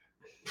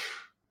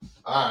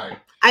 All right.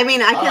 I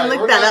mean, I can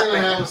look that up. We're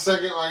not going to have a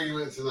second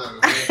argument tonight.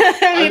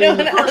 Okay?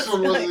 The first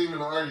one wasn't even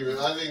an argument.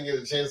 I didn't get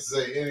a chance to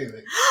say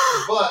anything.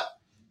 But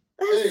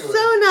that's anyway,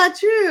 so not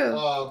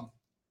true.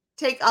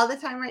 Take all the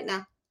time right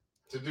now.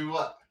 To do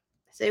what?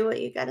 Say what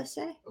you got to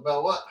say.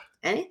 About what?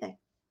 Anything.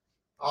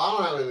 Oh,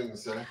 I don't have anything to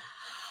say.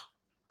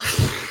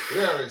 We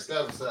already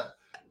established that.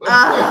 But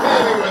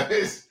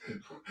anyways,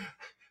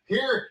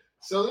 here,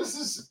 so this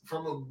is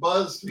from a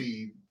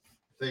BuzzFeed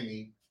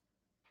thingy.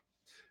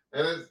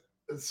 And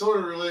it's sort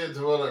of related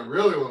to what I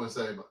really want to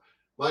say. But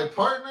my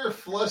partner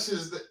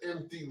flushes the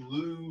empty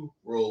loo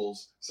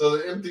rolls. So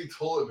the empty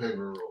toilet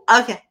paper rolls.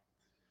 Okay.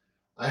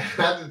 I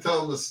had to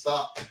tell him to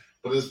stop.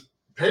 But his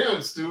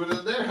parents do it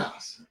at their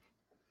house.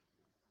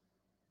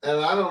 And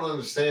I don't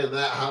understand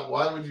that.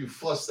 Why would you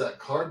flush that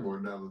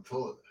cardboard down the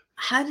toilet?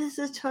 How does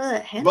the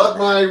toilet handle But that?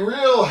 my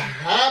real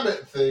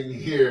habit thing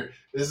here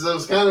is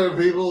those kind of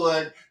people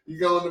that you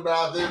go in the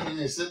bathroom and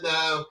you sit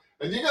down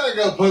and you're going to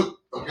go poop.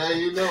 Okay?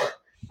 You know it.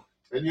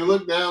 And you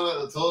look down at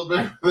the toilet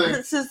paper thing.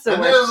 This is the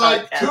and worst there's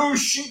like podcast. 2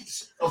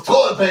 sheets of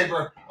toilet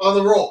paper on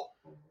the roll.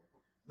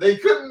 They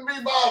couldn't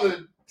be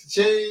bothered to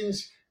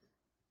change,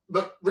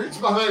 but reach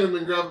behind them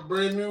and grab a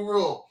brand new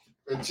roll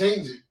and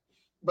change it.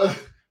 But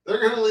they're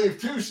going to leave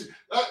 2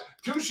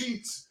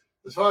 sheets,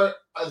 as far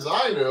as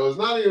I know, is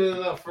not even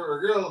enough for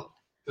a girl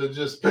to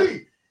just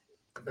pee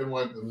and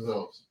wipe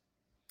themselves.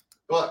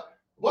 But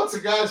what's a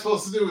guy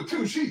supposed to do with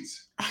 2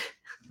 sheets?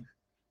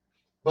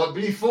 But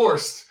be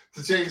forced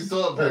to change the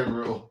toilet paper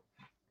roll.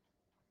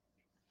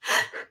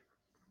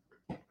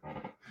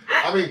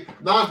 I mean,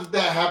 not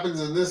that happens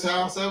in this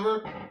house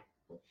ever.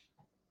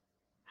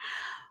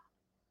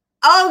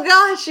 Oh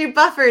gosh, you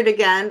buffered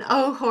again.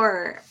 Oh,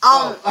 horror.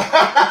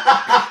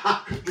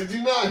 Did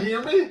you not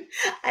hear me?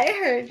 I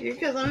heard you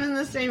because I'm in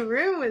the same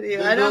room with you.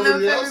 Did I don't know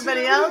if nobody else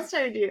everybody hear me? else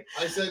heard you.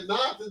 I said,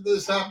 not that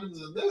this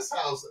happens in this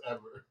house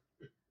ever.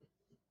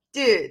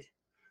 Dude,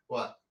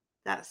 What?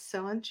 that's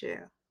so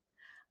untrue.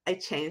 I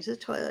change the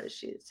toilet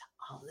sheets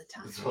all the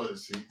time. The toilet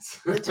sheets.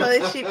 The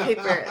toilet sheet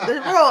paper. The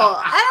roll.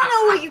 I don't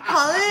know what you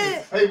call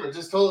it. Paper,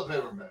 just toilet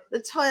paper, man.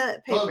 The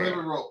toilet paper. Toilet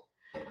paper roll.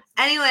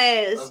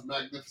 Anyways, That's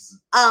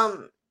magnificent.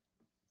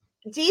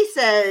 Dee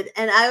said,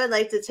 and I would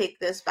like to take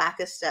this back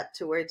a step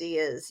to where Dee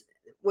is,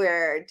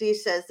 where Dee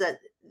says that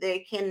they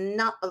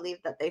cannot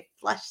believe that they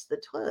flushed the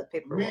toilet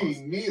paper rolls.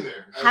 Me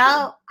neither.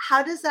 How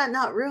does that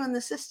not ruin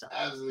the system?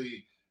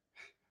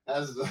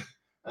 As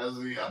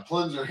the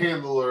plunger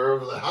handler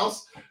of the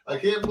house, I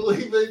can't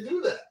believe they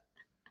do that.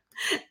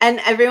 And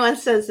everyone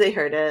says they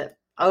heard it.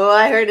 Oh,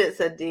 I heard it,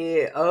 said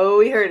Dee. Oh,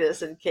 we heard it,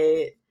 said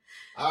Kate.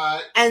 All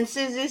right. And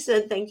Susie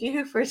said, "Thank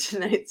you for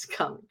tonight's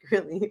comic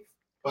relief."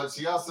 But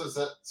she also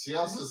said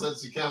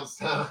she counts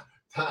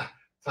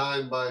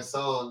time by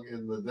song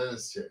in the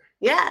dentist chair.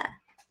 Yeah.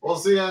 Well,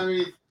 see, I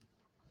mean,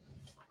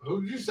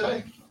 who did you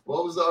say?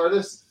 What was the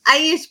artist? I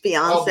used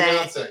Beyonce. Oh,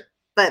 Beyonce.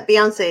 But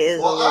Beyonce is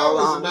a Well, I little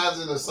always long.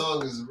 imagine a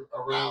song is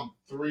around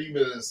 3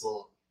 minutes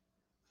long.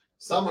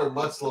 Some are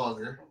much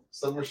longer,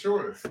 some are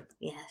shorter.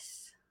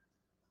 Yes.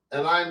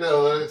 And I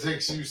know that it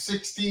takes you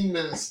 16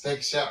 minutes to take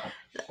a shower.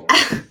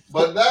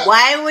 But that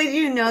Why would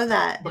you know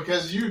that?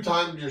 because you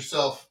timed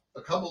yourself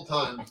a couple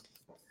times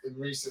in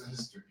recent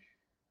history.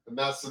 And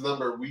that's the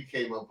number we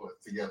came up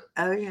with together.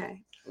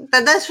 Okay.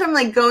 But that's from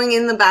like going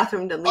in the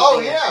bathroom to leaving. Oh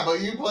yeah, but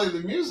you play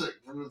the music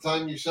from the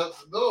time you shut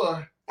the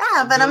door.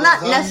 Yeah, but to I'm the not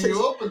time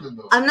you open the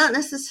door. I'm not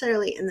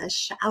necessarily in the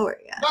shower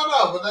yet.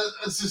 No, but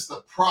that's just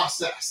the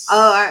process.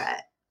 Oh, all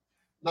right.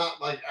 Not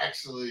like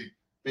actually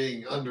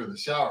being under the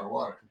shower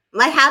water.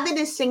 My habit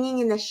is singing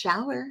in the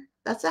shower.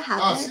 That's a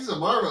habit. Oh, she's a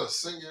marvelous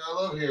singer. I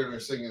love hearing her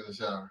sing in the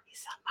shower.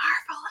 He's a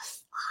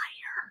marvelous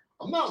liar.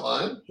 I'm not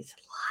lying. He's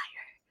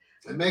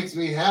a liar. It makes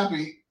me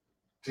happy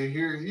to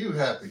hear you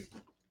happy.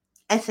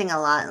 I sing a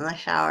lot in the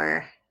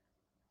shower.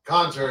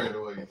 Contrary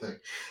to what you think.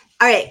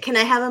 All right, can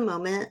I have a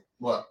moment?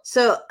 What?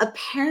 So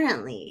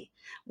apparently,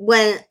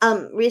 when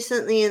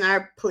recently in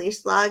our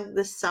police log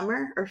this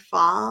summer or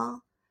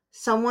fall,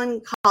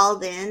 someone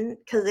called in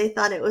because they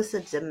thought it was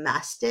a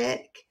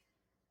domestic,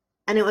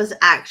 and it was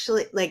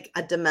actually like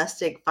a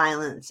domestic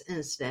violence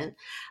incident,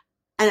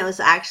 and it was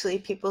actually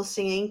people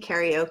singing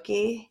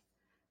karaoke,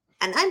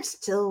 and I'm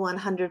still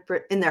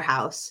 100% in their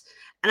house,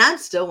 and I'm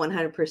still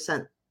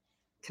 100%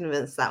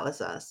 convinced that was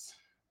us.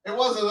 It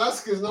wasn't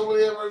us because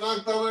nobody ever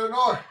knocked on their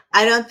door.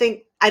 I don't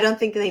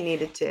think they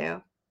needed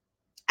to.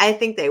 I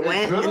think they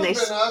went and they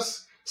been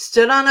us.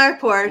 stood on our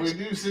porch. We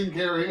do sing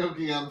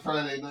karaoke on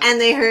Friday night.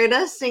 And they heard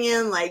us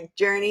singing like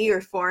Journey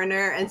or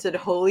Foreigner and said,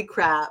 "Holy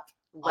crap,"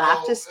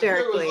 laughed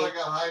hysterically. If it was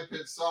like a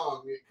high-pitched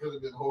song, it could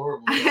have been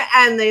horrible.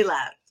 And they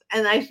left.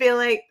 And I feel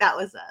like that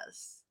was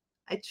us.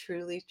 I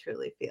truly,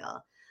 truly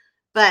feel.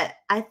 But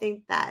I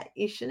think that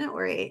you shouldn't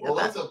worry Well,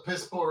 about that's a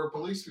piss poor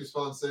police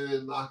response. They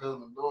didn't knock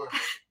on the door.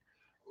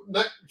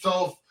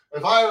 So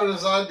if I ever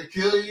decide to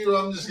kill you,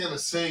 I'm just gonna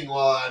sing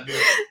while I do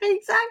it.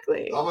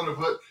 Exactly. I'm gonna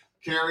put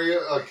a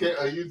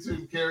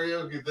YouTube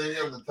karaoke thing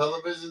on the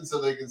television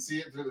so they can see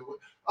it through the.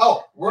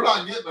 Oh, we're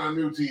not getting our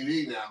new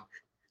TV now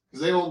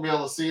because they won't be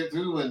able to see it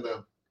through the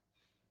window.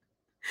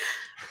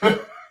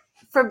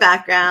 For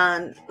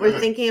background, we're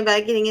thinking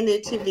about getting a new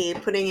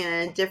TV, putting it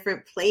in a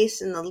different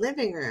place in the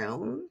living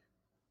room.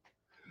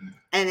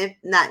 And if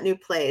that new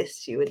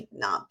place, you would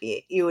not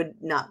be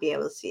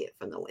able to see it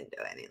from the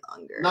window any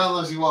longer. Not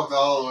unless you walked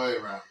all the way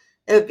around.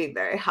 It would be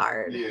very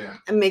hard. Yeah.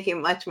 And make it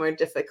much more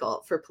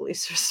difficult for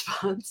police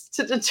response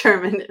to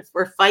determine if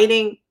we're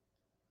fighting.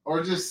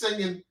 Or just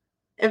singing.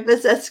 If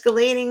it's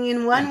escalating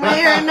in one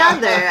way or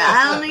another.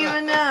 I don't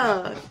even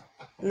know.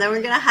 And then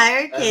we're going to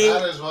hire Kate.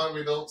 And that is why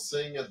we don't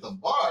sing at the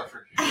bar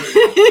for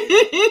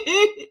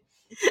karaoke.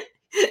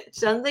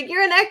 Sounds like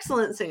you're an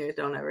excellent singer.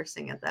 Don't ever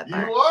sing at that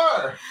bar. You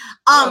are.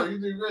 You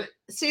do great.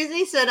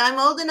 Susie said, I'm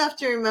old enough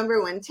to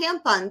remember when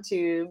tampon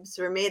tubes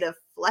were made of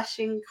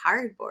flushing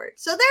cardboard.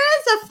 So there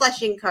is a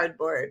flushing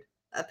cardboard,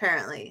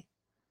 apparently.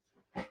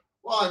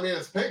 Well, I mean,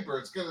 it's paper.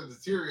 It's going to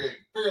deteriorate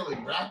fairly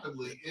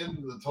rapidly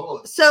in the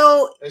toilet.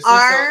 So it's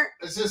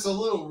just a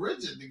little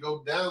rigid to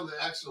go down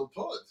the actual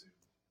toilet tube.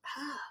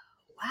 Oh,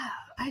 wow.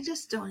 I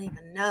just don't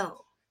even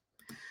know.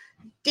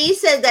 Dee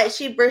said that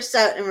she bursts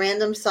out in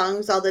random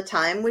songs all the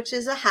time, which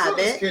is a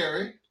habit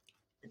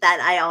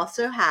that I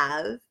also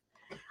have.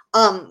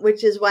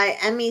 Which is why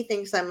Emmy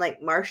thinks I'm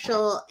like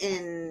Marshall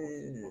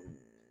in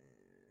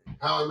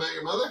How I Met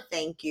Your Mother.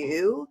 Thank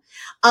you.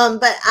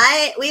 But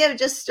we have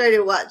just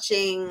started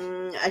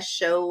watching a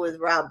show with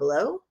Rob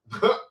Lowe.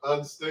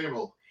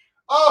 Unstable.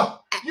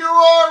 Oh, you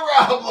are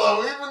Rob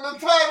Lowe. Even the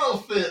title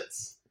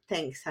fits.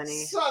 Thanks,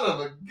 honey. Son of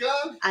a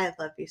gun. I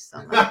love you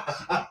so much.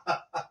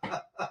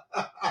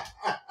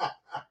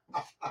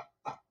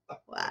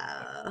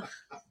 Wow.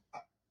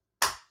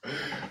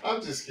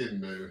 I'm just kidding,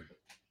 baby.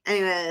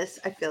 Anyways,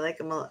 I feel like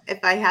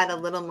if I had a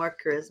little more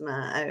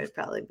charisma, I would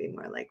probably be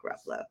more like Rob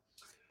Lowe.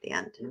 The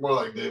end. You're more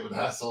like David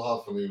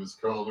Hasselhoff when he was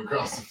crawling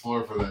across the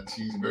floor for that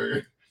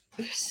cheeseburger.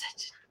 You're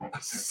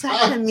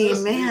such a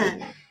mean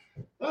man.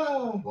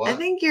 I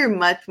think you're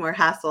much more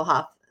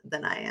Hasselhoff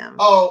than I am.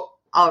 Oh.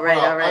 All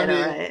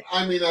right.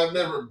 I mean, I've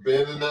never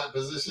been in that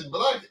position,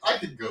 but I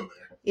could go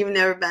there. You've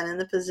never been in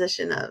the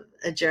position of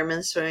a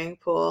German swimming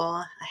pool,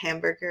 a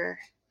hamburger,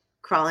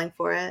 crawling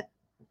for it?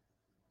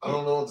 I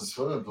don't know what the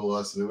swimming pool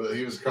has to do, but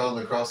he was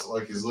crawling across it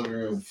like his living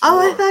room floor. Oh,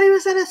 I thought he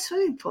was at a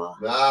swimming pool.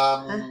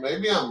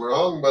 Maybe I'm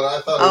wrong, but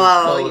I thought he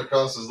was crawling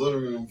across his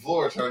living room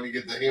floor trying to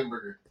get the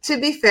hamburger. To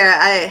be fair,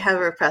 I have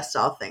repressed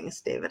all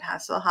things David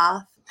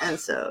Hasselhoff, and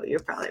so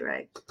you're probably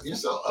right. You're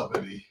so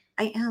uppity.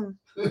 I am.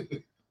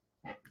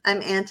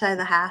 I'm anti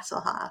the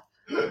Hasselhoff.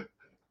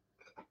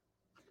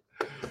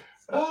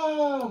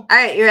 All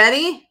right, you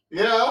ready?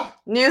 Yeah.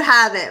 New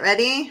habit.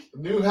 Ready?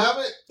 New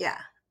habit? Yeah.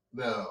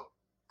 No.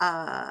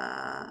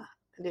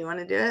 Do you want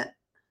to do it?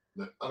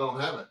 No, I don't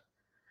have it.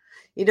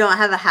 You don't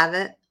have a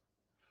habit?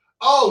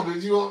 Oh,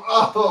 did you?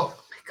 Oh,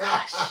 my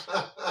gosh.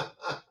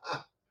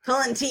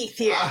 Pulling teeth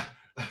here.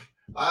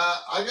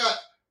 I got.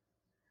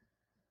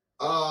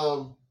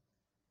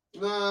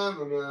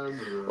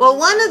 Well,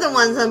 one of the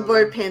ones on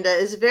Board Panda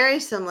is very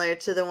similar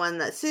to the one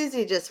that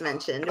Susie just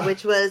mentioned,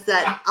 which was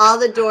that all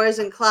the doors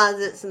and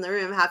closets in the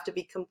room have to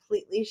be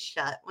completely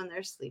shut when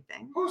they're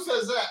sleeping. Who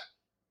says that?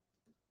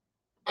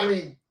 I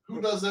mean,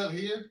 who does that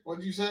here? What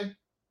did you say?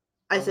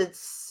 I said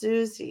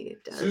Susie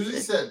does. Susie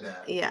said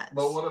that. Yes.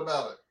 But what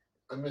about it?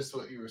 I missed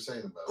what you were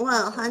saying about it.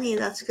 Well, honey,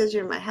 that's because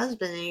you're my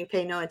husband and you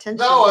pay no attention.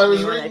 No, to I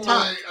was me reading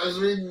I was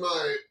reading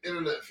my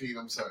internet feed.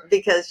 I'm sorry.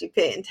 Because you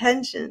pay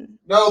attention.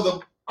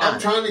 No, I'm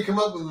trying to come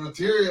up with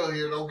material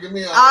here. Don't give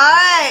me. All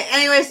right.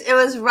 Anyways, it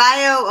was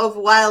Ryo of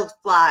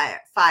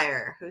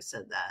Wildfire who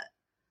said that.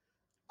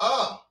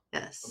 Oh.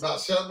 Yes. About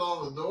shutting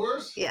all the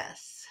doors?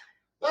 Yes.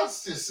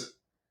 That's just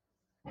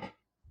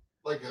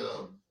like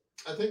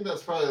I think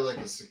that's probably like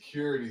a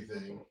security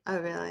thing. Oh,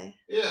 really?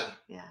 Yeah.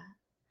 Yeah.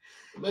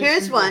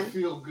 Here's one.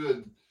 Feel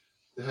good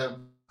to have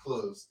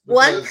closed.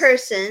 One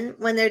person,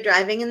 when they're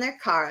driving in their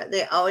car,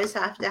 they always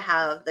have to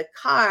have the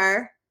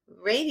car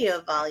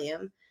radio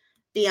volume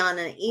be on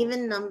an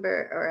even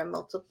number or a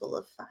multiple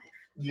of 5.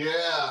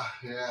 Yeah.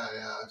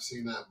 I've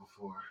seen that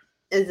before.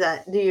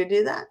 Do you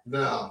do that?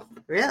 No.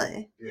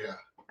 Really? Yeah.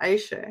 Are you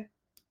sure?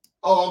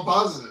 Oh, I'm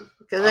positive.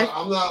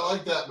 I'm not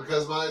like that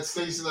because my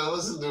station I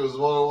listen to is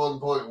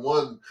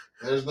 101.1.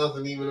 There's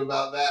nothing even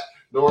about that,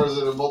 nor is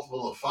it a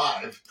multiple of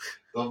 5.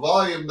 The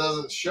volume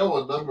doesn't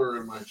show a number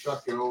in my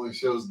truck. It only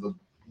shows the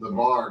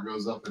bar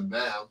goes up and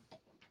down.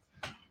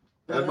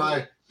 And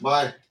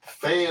my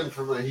fan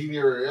for my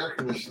heater or air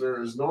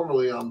conditioner is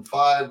normally on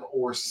 5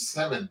 or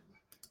 7.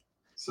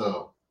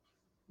 So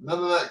none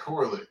of that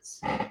correlates.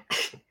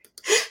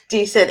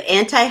 Dee said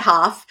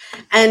anti-Hoff.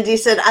 And Dee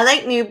said, I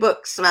like new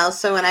book smells.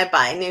 So when I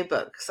buy new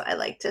books, I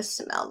like to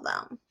smell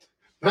them.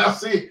 Now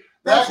see,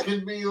 that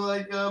could be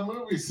like a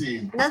movie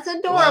scene. That's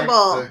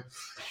adorable.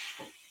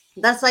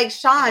 That's like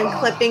Sean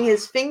clipping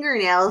his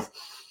fingernails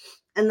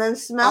and then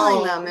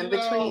smelling them in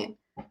between.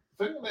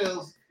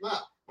 Fingernails,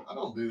 I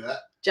don't do that.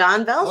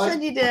 John Bell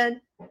said you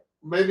did.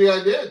 Maybe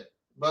I did.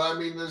 But I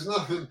mean, there's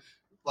nothing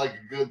like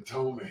a good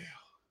toenail.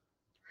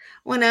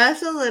 When I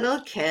was a little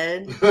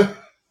kid,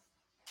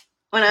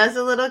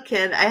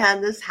 I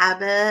had this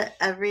habit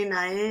every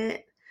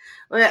night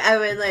where I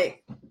would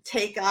like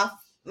take off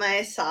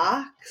my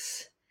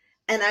socks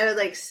and I would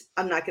like,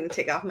 I'm not going to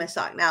take off my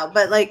sock now,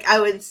 but like I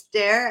would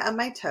stare at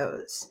my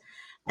toes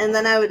and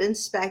then I would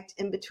inspect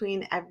in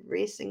between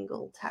every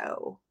single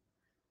toe.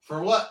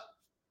 For what?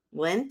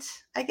 Lint,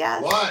 I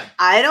guess. Why?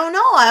 I don't know.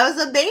 I was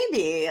a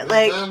baby. There's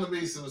like bound to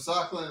be some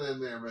suckling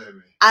in there, baby.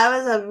 I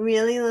was a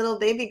really little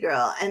baby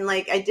girl, and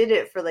like I did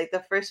it for like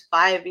the first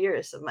 5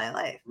 years of my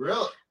life.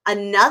 Really?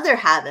 Another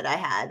habit I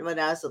had when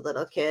I was a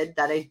little kid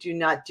that I do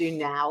not do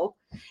now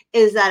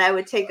is that I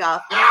would take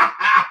off.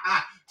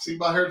 See,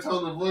 by her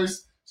tone of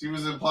voice, she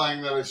was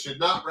implying that I should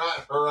not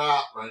rat her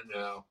out right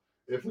now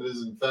if it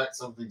is in fact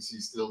something she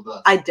still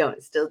does. I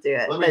don't still do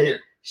it. Let me hear.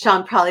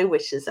 Sean probably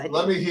wishes I did.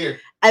 Let me hear.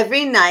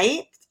 Every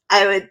night,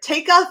 I would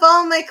take off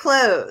all my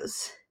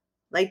clothes,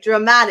 like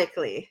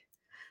dramatically.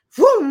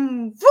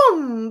 Vroom,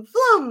 vroom,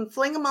 vroom,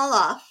 fling them all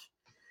off.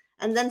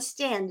 And then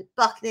stand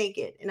buck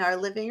naked in our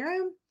living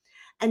room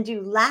and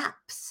do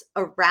laps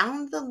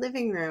around the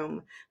living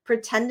room,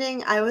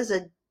 pretending I was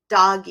a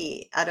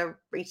doggy at a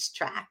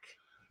racetrack.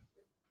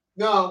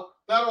 No,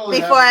 that only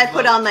before I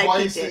put like on my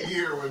twice PJs. a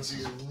year when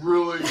she's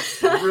really,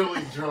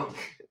 really drunk.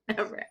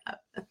 Never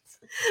happens.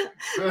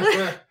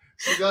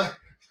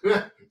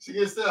 She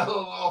gets down on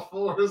all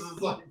fours.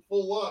 It's like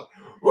full on.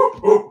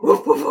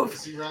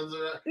 She runs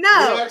around.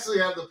 No. We actually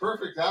have the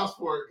perfect house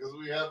for it because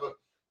we have a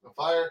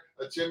fire,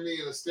 a chimney,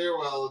 and a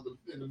stairwell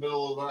in the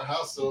middle of our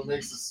house, so it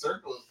makes a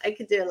circle. I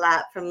could do a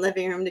lap from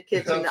living room to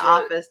kitchen to That's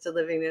office to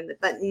living room.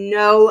 But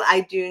no,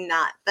 I do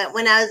not. But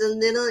when I was a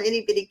little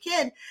itty bitty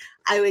kid,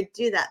 I would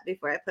do that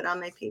before I put on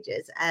my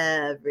PJs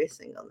every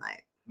single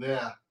night.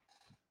 Yeah.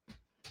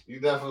 You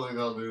definitely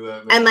don't do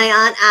that. And my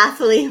Aunt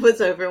Athalie was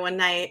over one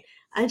night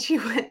and she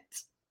went,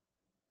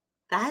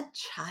 "That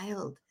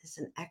child is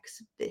an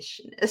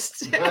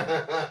exhibitionist."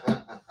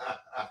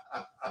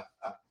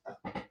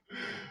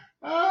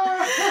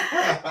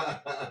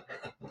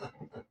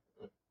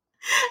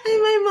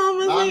 And my mom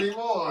was Not like,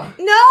 anymore.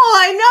 "No,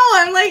 I know."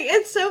 I'm like,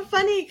 it's so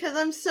funny because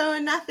I'm so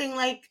nothing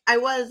like I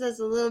was as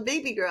a little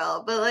baby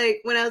girl. But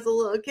like when I was a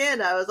little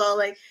kid, I was all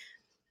like,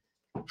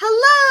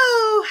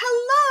 hello,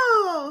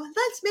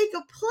 let's make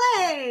a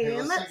play Hey,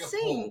 and let's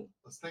sing. Poll.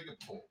 Let's take a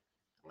poll.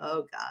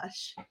 Oh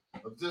gosh.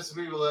 Of just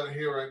people that are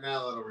here right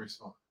now that'll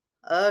respond.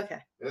 Okay.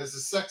 It's a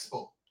sex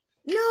poll.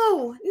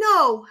 No.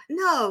 No,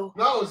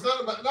 it's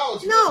not about. No,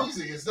 it's real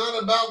easy. It's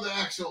not about the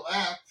actual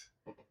act.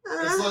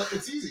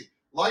 It's easy.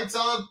 Lights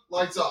on,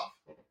 lights off.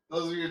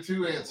 Those are your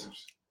two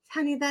answers.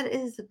 Honey, that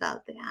is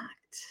about the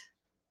act.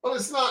 But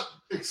it's not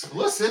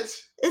explicit.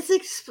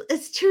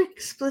 It's too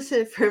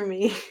explicit for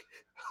me.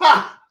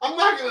 Ha! I'm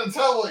not going to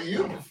tell what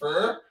you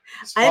prefer.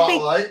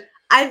 Spotlight.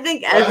 I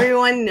think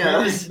everyone knows.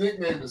 Harry's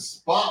nickname is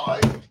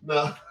Spotlight.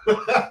 No,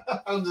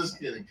 I'm just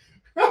kidding.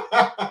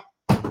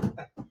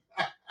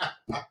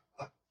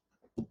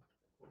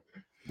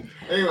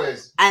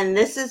 Anyways. And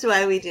this is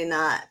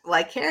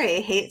why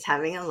Carrie hates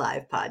having a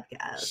live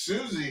podcast.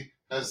 Susie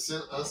has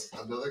sent us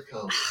another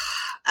comment.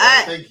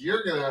 I think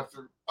you're going to have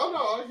to. Oh,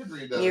 no, I can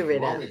read that. You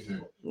read want it. Me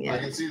to. Yeah. I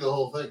can see the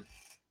whole thing.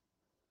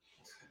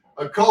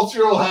 A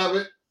cultural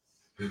habit.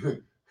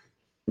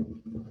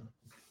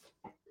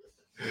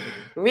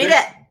 Read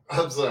it.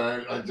 I'm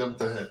sorry, I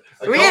jumped ahead.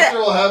 A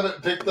cultural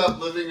habit picked up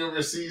living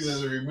overseas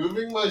is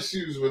removing my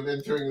shoes when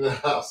entering the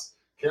house.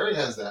 Carrie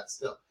has that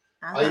still.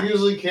 Uh-huh. I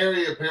usually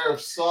carry a pair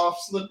of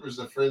soft slippers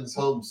to friends'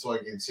 homes so I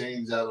can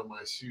change out of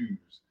my shoes.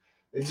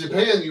 In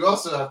Japan, you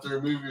also have to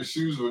remove your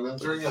shoes when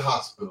entering a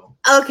hospital.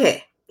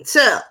 Okay,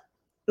 so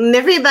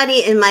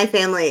everybody in my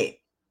family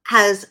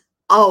has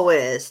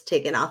always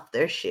taken off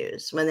their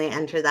shoes when they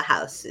enter the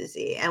house,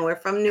 Susie, and we're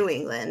from New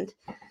England.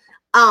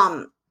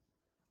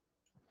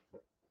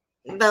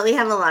 But we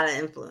have a lot of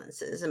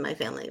influences in my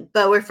family,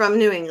 but we're from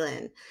New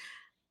England.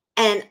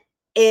 And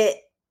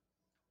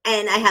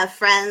I have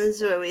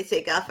friends where we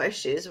take off our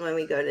shoes when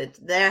we go to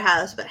their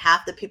house, but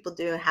half the people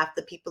do and half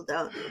the people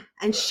don't.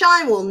 And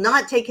Sean will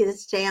not take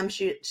his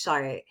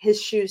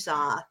shoes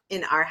off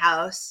in our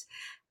house.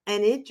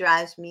 And it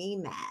drives me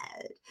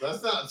mad.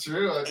 That's not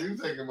true. I do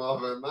take them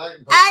off at night.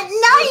 At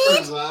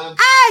night,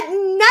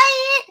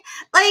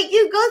 like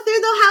you go through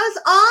the house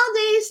all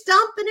day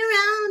stomping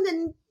around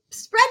and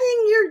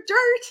spreading your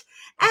dirt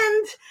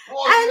and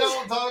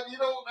you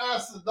don't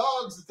ask the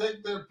dogs to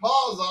take their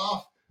paws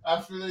off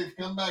after they've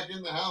come back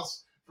in the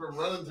house for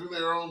running through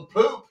their own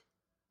poop.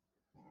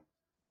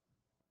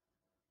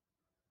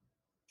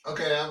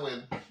 Okay, I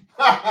win.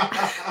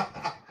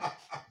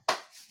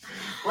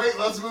 Wait,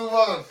 let's move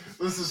on.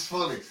 This is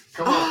funny.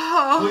 Come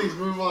on, please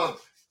move on.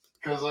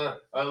 Because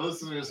our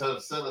listeners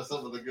have sent us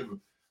some of the good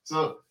ones.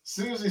 So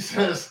Susie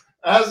says,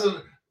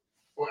 after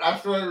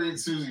I read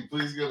Susie,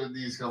 please go to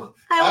Dee's comment.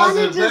 As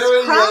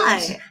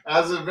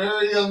a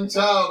very young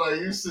child, I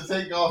used to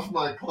take off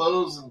my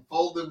clothes and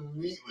fold them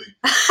neatly.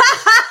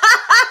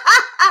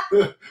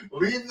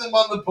 Leave them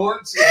on the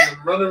porch and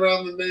run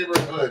around the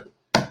neighborhood.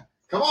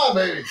 Come on,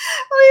 baby.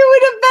 We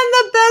would have been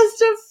the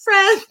best of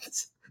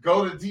friends.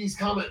 Go to Dee's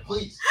comment,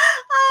 please.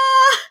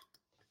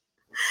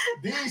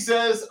 Dee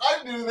says,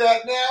 I do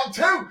that now,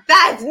 too.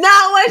 That's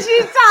not what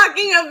she's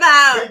talking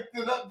about. Picked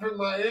it up from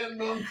my aunt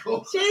and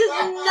uncle. She's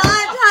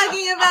not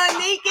talking about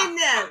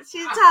nakedness.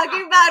 She's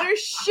talking about her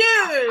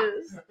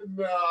shoes.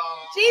 No.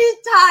 She's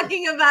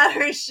talking about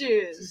her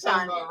shoes. She's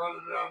talking about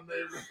running around the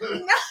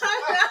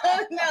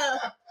neighborhood. No.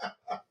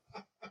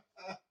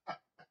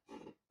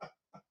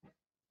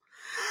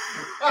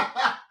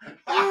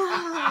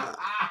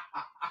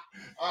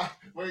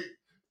 Wait.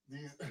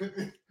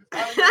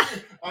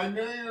 I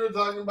knew you were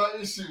talking about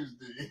your shoes,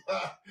 Dee.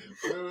 I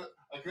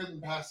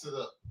couldn't pass it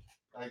up.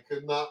 I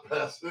could not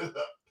pass it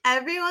up.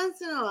 Every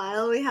once in a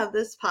while, we have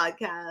this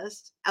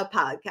podcast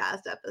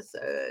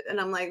episode, and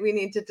I'm like, we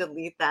need to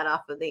delete that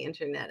off of the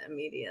internet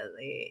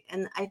immediately.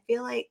 And I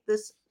feel like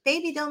this,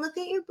 baby, don't look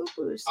at your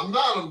boo-boos. I'm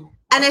not.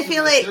 And I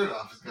feel like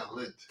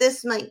lit.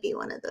 This might be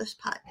one of those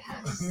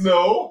podcasts.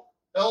 No.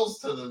 Else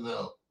to the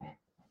no.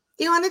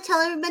 Do you want to tell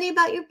everybody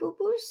about your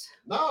boo-boos?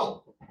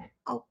 No.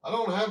 Oh. I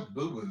don't have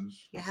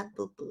boo-boos. You have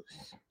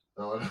boo-boos.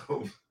 No, I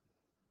don't.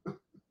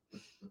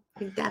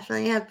 You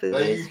definitely have boo-boos.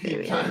 Now you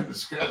keep trying to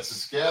scratch the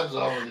scabs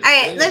off of your All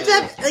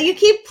right, you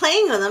keep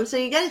playing with them, so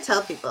you got to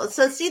tell people.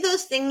 So see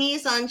those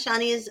thingies on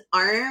Shawnee's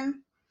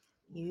arm?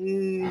 For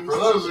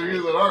those of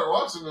you that aren't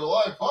watching the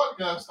live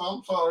podcast,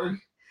 I'm sorry.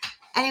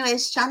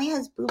 Anyways, Shawnee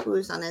has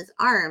boo-boos on his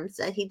arms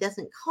that he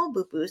doesn't call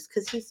boo-boos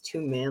because he's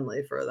too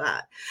manly for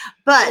that.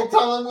 But don't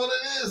tell him what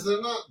it is. They're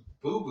not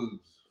boo-boos.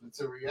 It's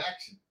a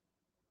reaction.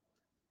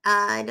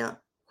 I don't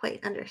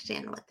quite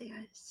understand what they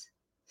are.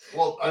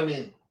 Well, I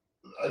mean,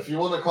 if you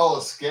want to call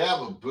a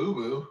scab a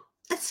boo-boo.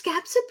 A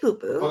scab's a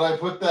boo-boo. But I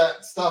put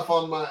that stuff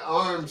on my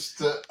arms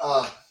to,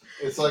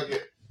 it's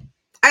like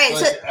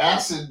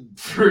acid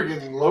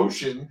friggin'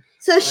 lotion.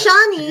 So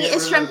Shawnee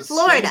is from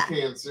Florida.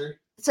 Cancer.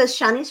 So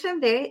Shawnee's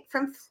from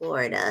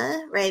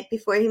Florida, right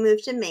before he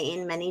moved to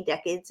Maine many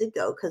decades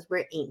ago, because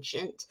we're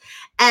ancient.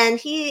 And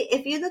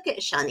if you look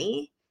at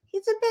Shawnee,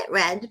 he's a bit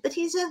red, but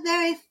he's a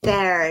very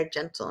fair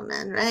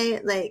gentleman,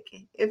 right? Like,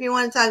 if you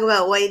want to talk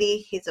about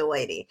whitey, he's a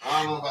whitey.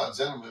 I don't know about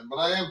gentleman, but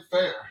I am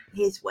fair.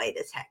 He's white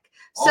as heck.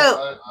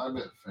 I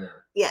meant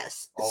fair.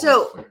 Yes. Always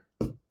so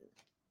fair.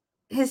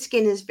 His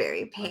skin is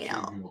very pale.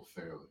 I treat people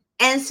fairly.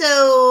 And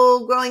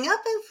so growing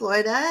up in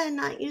Florida and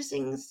not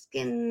using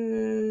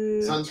skin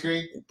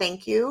sunscreen,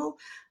 thank you,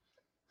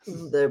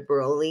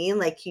 liberally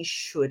like he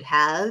should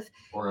have,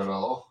 or at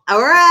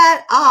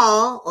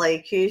all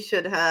like he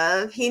should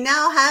have, he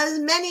now has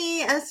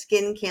many a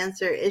skin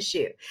cancer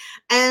issue.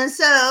 And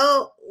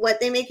so what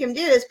they make him do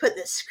is put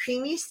this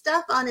creamy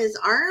stuff on his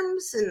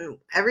arms and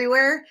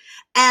everywhere,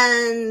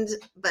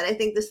 but I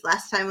think this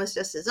last time was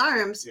just his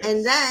arms. Yes.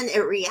 And then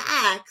it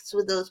reacts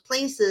with those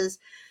places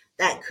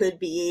that could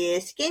be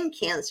skin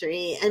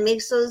cancery and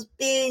makes those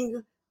big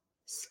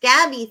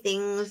scabby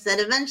things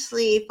that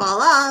eventually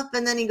fall off,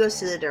 and then he goes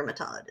to the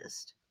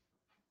dermatologist.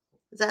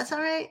 Does that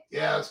sound right?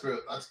 Yeah, that's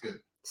good. That's good.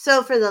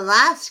 So for the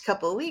last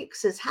couple of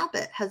weeks, his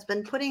habit has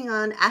been putting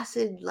on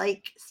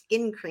acid-like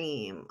skin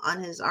cream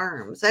on his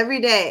arms every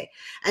day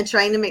and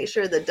trying to make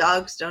sure the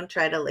dogs don't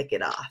try to lick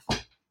it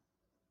off.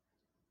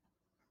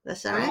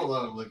 That's all right? I don't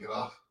let them lick it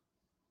off.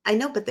 I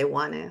know, but they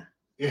want to.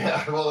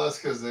 Yeah, well, that's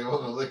because they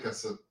want to lick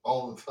us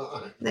all the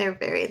time. They're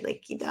very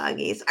licky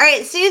doggies. All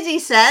right, Susie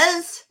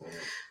says,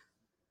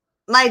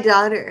 my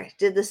daughter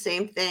did the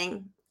same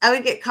thing. I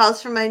would get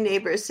calls from my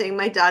neighbors saying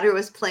my daughter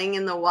was playing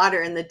in the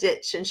water in the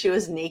ditch and she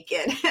was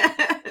naked.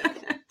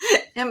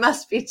 It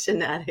must be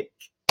genetic.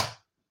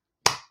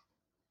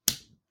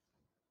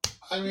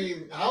 I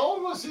mean, how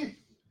old was she?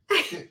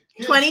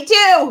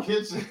 22.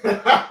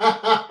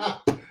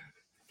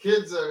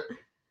 Kids are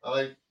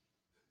like,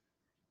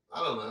 I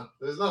don't know.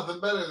 There's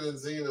nothing better than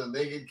seeing a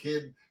naked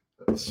kid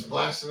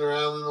splashing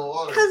around in the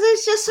water. Because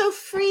it's just so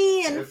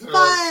free and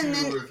fun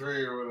like 2 or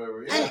 3 or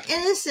whatever. Yeah. And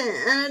innocent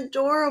and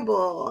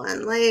adorable.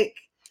 And like,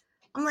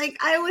 I'm like,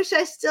 I wish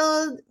I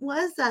still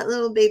was that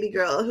little baby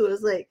girl who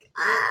was like,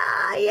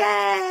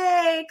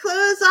 yay,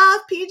 clothes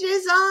off,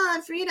 PJs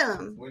on,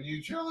 freedom. When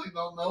you truly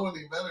don't know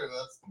any better,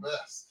 that's the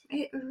best.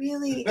 It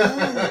really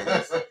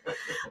is.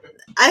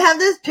 I have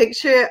this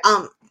picture,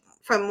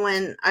 from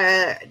when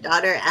our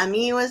daughter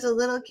Emmy was a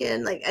little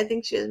kid. Like, I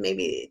think she was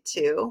maybe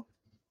 2.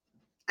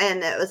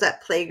 And it was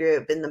at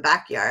playgroup in the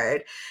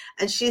backyard.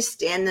 And she's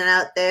standing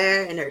out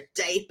there in her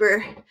diaper.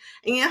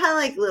 And you know how,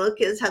 like, little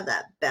kids have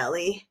that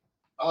belly?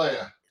 Oh,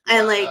 yeah.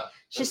 And, like,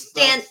 she's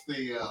standing...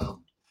 That's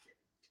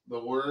the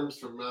worms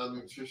from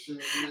malnutrition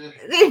in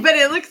there. But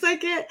it looks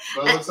like it.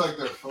 But it looks like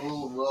they're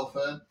full and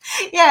well-fed.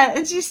 Yeah,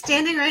 and she's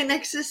standing right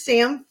next to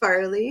Sam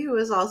Farley, who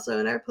was also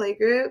in our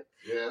playgroup.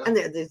 Yeah. And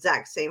they're the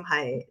exact same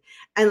height.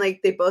 And,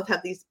 like, they both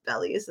have these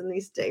bellies and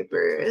these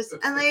diapers.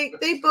 And, like,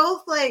 they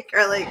both, like,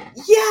 are like,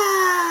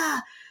 yeah,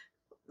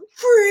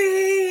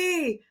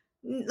 free.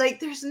 Like,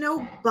 there's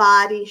no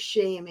body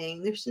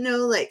shaming. There's no,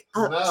 like,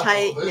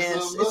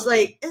 uptightness. It's,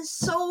 like, it's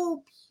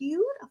so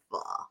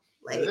beautiful.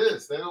 Like, it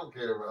is. They don't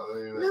care about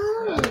any of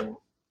that crap.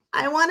 No.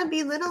 I want to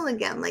be little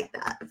again like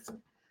that.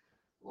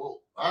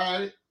 Well, all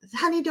right.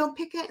 Honey, don't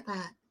pick at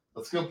that.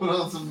 Let's go put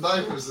on some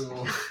diapers and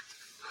we'll...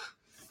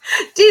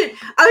 Dude,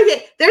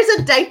 okay, there's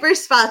a diaper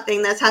spa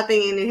thing that's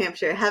happening in New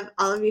Hampshire. Have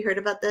all of you heard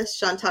about this?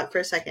 Sean, talk for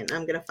a second.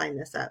 I'm going to find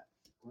this up.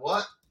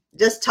 What?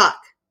 Just talk.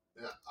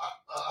 Yeah,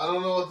 I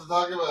don't know what to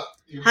talk about.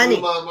 You Honey.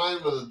 blew my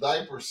mind with a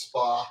diaper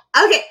spa.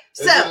 Okay,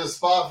 so... Is it a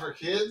spa for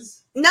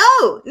kids?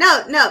 No.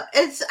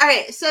 It's all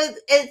right. So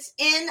it's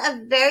in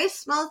a very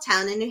small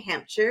town in New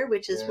Hampshire,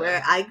 which is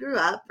where I grew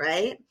up,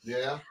 right?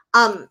 Yeah.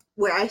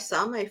 Where I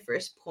saw my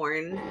first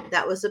porn.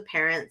 That was a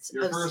parent's.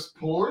 Your first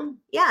porn?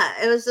 Yeah,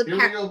 it was a Here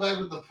we go back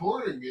with the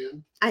porn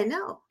again. I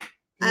know.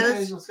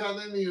 What's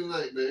got into you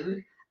tonight,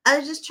 baby? I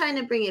was just trying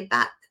to bring it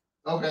back.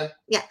 Okay.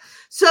 Yeah.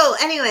 So,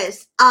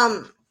 anyways,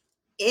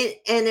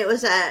 it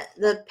was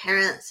the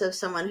parents of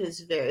someone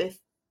who's very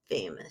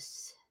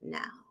famous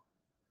now.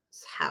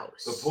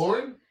 House. The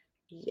porn?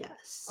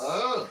 Yes.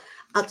 Oh.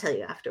 I'll tell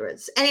you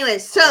afterwards.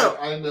 Anyways, so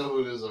I know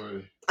who it is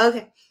already.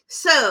 Okay.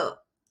 So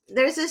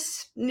there's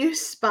this new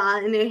spa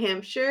in New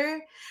Hampshire,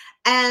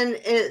 and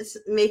it's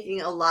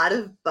making a lot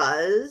of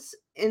buzz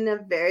in a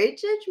very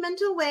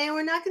judgmental way, and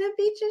we're not going to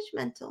be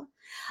judgmental.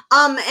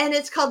 And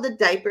it's called the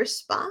Diaper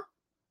Spa.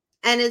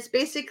 And it's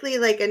basically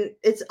like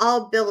it's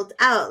all built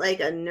out like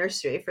a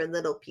nursery for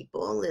little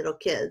people, little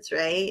kids,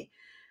 right?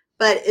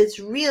 But it's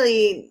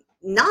really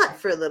not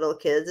for little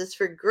kids. It's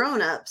for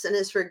grown-ups, and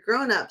it's for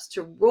grown-ups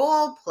to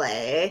role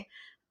play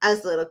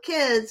as little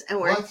kids and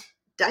wear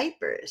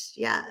diapers.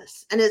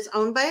 Yes. And it's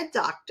owned by a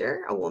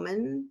doctor, a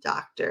woman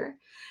doctor.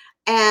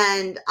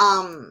 And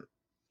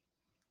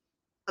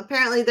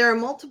apparently there are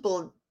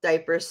multiple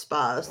diaper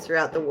spas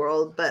throughout the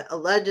world, but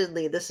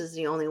allegedly this is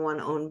the only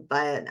one owned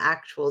by an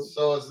actual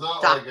So it's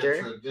not doctor.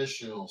 Like a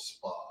traditional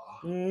spa.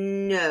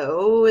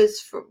 No,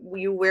 it's for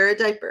you wear a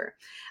diaper.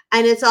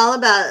 And it's all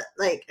about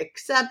like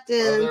acceptance.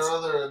 Are there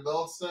other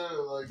adults there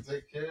that like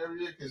take care of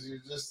you because you're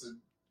just a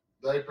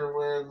diaper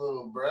wearing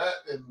little brat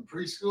in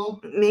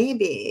preschool?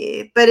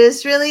 Maybe, but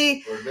it's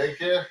really or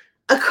daycare.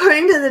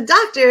 According to the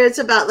doctor, it's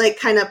about like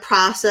kind of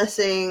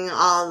processing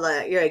all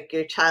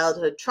your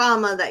childhood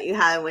trauma that you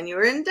had when you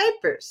were in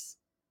diapers.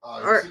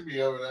 Oh, you should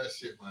be over that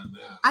shit by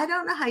now. I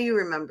don't know how you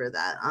remember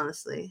that,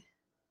 honestly.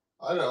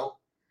 I don't.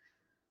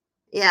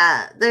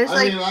 Yeah,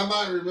 I mean, I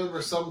might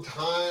remember some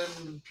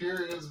time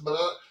periods,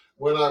 but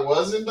when I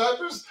was in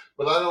diapers,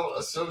 but I don't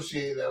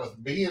associate that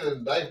with being in a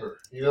diaper.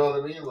 You know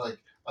what I mean? Like,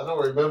 I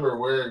don't remember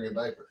wearing a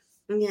diaper.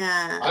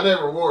 Yeah. I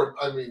never wore it.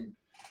 I mean,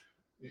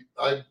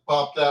 I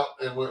popped out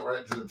and went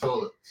right to the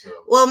toilet. So.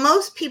 Well,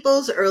 most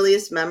people's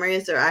earliest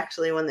memories are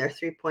actually when they're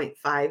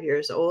 3.5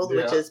 years old,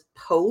 which is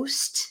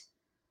post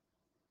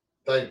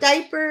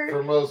diaper.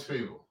 For most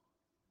people.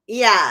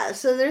 Yeah,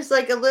 so there's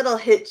like a little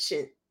hitch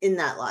in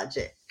that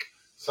logic.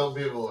 Some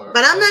people are.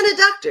 But I'm not a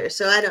doctor,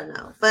 so I don't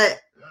know.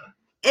 But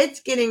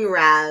it's getting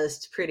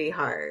razzed pretty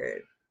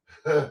hard.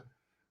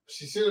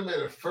 She should have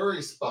made a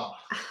furry spa.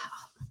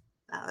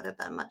 That would have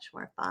been much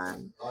more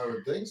fun. I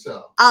would think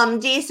so.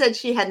 Dee said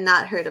she had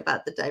not heard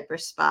about the diaper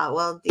spa.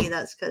 Well, Dee,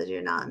 that's because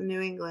you're not in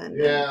New England.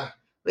 Yeah.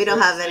 We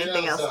don't have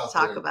anything else to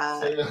talk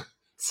about.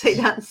 Stay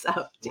down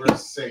south, Dee. We're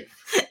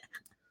safe.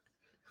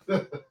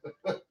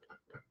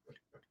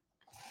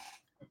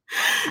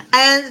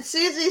 And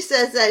Susie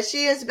says that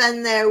she has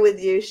been there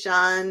with you,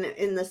 Sean,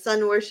 in the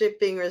sun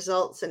worshipping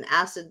results in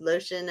acid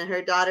lotion, and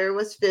her daughter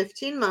was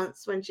 15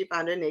 months when she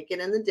found her naked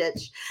in the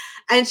ditch,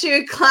 and she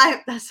would climb.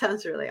 That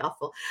sounds really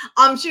awful.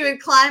 She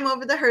would climb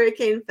over the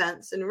hurricane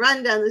fence and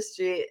run down the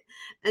street,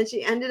 and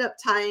she ended up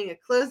tying a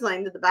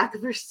clothesline to the back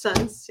of her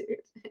son's suit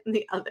in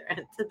the other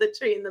end of the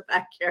tree in the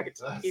backyard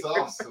to keep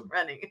her from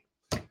running.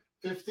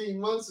 15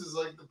 months is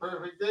like the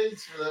perfect age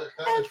for that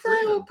kind of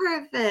freedom. So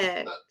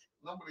perfect.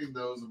 Nobody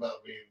knows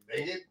about being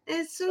naked.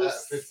 It's so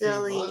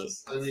silly.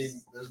 Months. I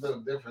mean, there's no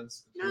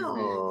difference between being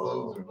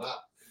clothed or not.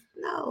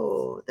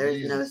 No,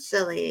 there's no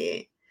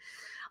silly.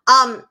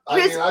 I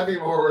mean, I'd be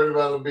more worried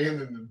about them being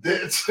in the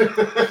ditch.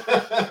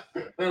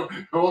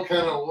 What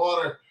kind of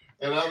water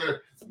and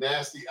other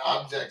nasty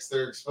objects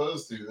they're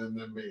exposed to than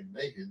them being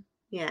naked.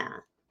 Yeah.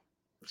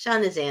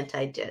 Sean is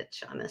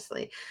anti-ditch,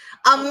 honestly.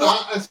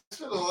 I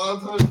spend a lot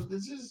of time in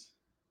ditches.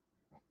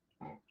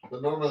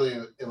 But normally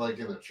in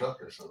a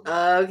truck or something.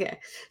 Okay.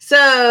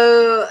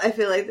 So I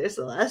feel like there's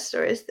a lot of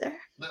stories there.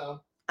 No.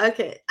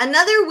 Okay.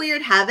 Another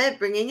weird habit,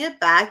 bringing it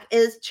back,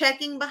 is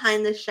checking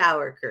behind the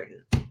shower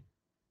curtain.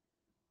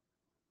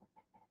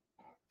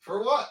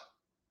 For what?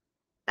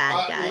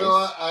 Bad guys. You know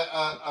what?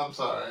 I'm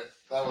sorry.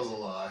 That was a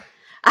lie.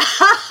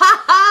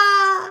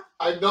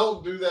 I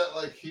don't do that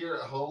like here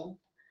at home.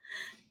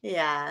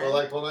 Yeah. But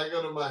like when I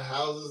go to my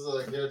houses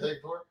that I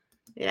caretake for.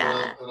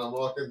 Yeah. And I'm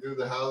walking through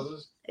the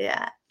houses.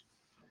 Yeah.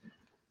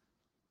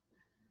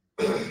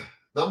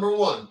 Number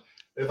one,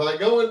 if I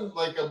go in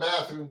like a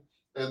bathroom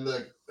and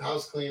the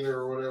house cleaner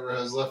or whatever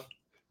has left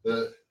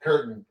the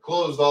curtain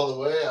closed all the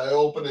way, I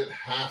open it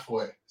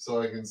halfway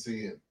so I can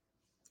see in.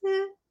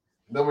 Yeah.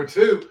 Number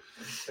two,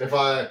 if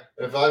I've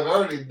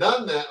already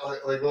done that,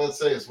 like let's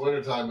say it's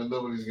wintertime and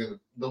nobody's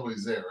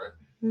there, right?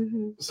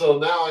 Mm-hmm. So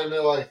now I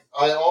know, like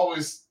I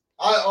always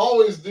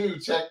do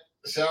check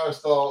shower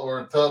stall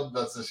or a tub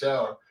that's a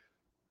shower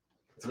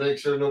to make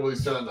sure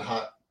nobody's trying to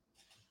hide.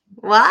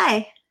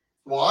 Why?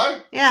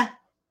 Why? Yeah.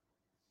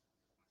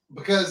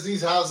 Because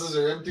these houses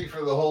are empty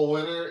for the whole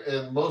winter,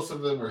 and most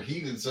of them are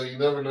heated, so you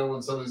never know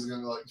when somebody's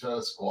gonna like try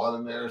to squat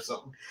in there or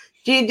something.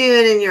 Do you do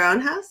it in your own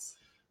house?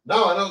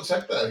 No, I don't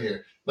check that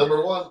here.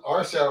 Number one,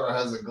 our shower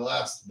has a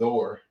glass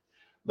door.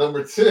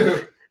 Number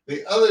two,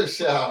 the other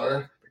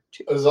shower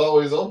is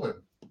always open.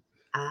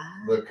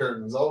 The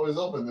curtain's always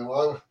open. And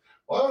why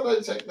would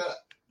I check that?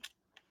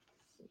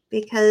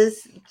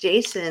 Because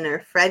Jason or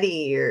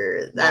Freddie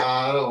or that.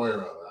 Nah, I don't worry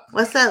about that.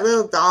 What's that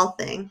little doll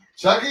thing?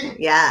 Chucky?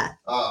 Yeah.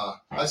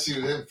 I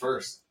shoot him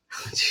first.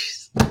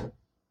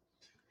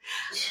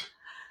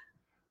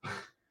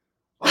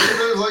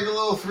 There's like a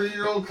little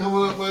 3-year-old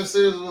coming up my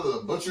stairs with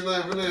a butcher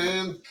knife in their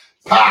hand.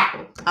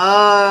 Pah!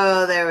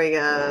 Oh, there we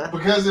go.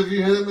 Because if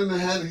you hit him in the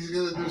head, he's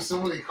going to do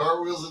so many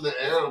cartwheels in the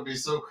air. It'll be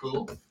so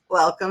cool.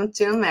 Welcome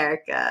to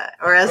America.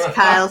 Or as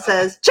Kyle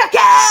says, Chucky!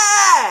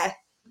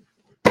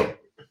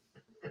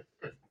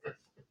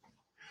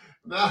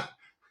 Nah,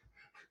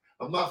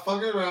 I'm not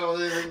fucking around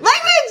with anything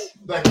Language!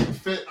 that can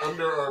fit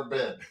under our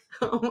bed.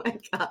 Oh my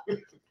God.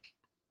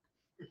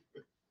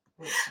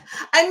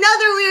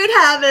 Another weird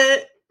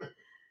habit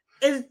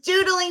is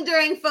doodling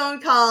during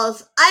phone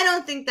calls. I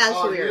don't think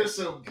that's weird. You're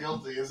so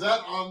guilty. Is that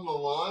on the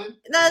line?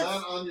 Is that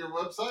on your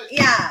website?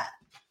 Yeah.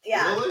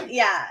 Really?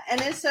 Yeah. And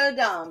it's so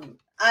dumb.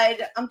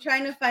 I'm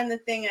trying to find the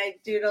thing I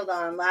doodled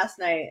on last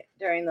night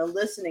during the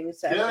listening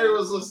session. Gary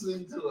was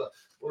listening to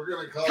we're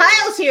going to call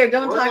Kyle's here.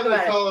 Don't talk about it. We're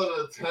going to call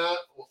it a town.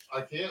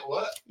 I can't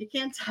what? You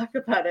can't talk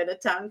about it. A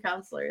town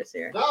counselor is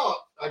here. No,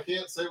 I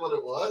can't say what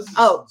it was.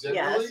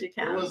 Yes, you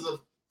can. It was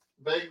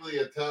vaguely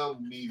a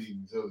town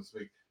meeting, so to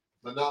speak,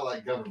 but not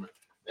like government.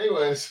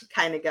 Anyways.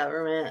 Kind of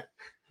government.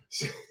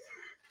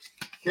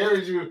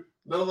 Carried you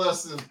no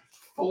less than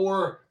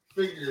 4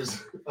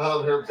 figures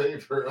on her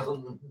paper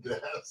on the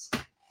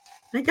desk.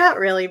 I got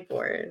really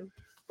bored.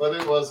 But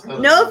it was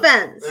kind of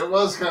offense. It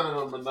was kind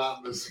of a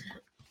monotonous.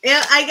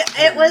 Yeah,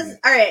 it was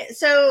all right.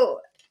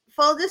 So,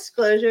 full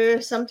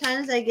disclosure,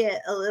 sometimes I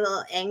get a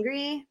little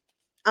angry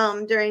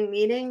during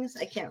meetings.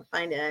 I can't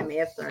find it. I may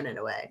have thrown it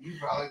away. You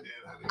probably did,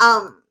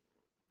 honey.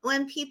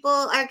 When people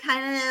are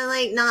kind of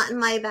like not in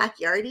my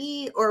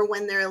backyardy, or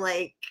when they're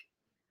like,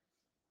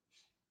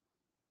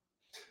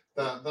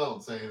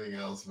 don't say anything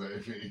else,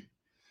 baby.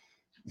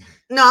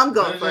 No, I'm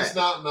going for it. They're just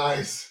not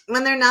nice.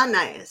 When they're not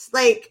nice.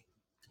 Like,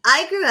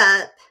 I grew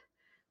up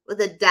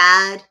with a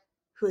dad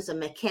who was a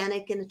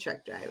mechanic and a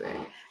truck driver.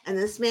 And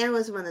this man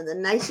was one of the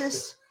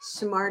nicest,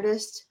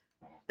 smartest,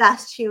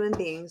 best human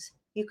beings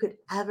you could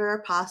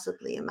ever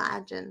possibly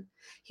imagine.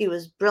 He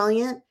was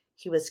brilliant.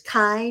 He was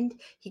kind.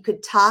 He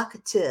could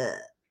talk to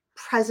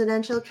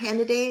presidential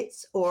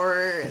candidates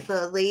or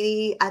the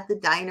lady at the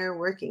diner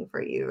working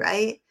for you,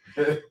 right?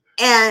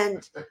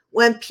 And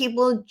when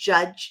people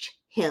judged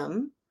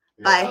him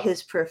by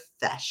his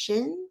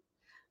profession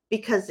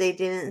because they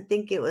didn't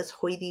think it was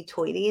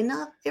hoity-toity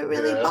enough, it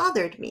really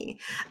bothered me.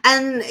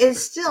 And it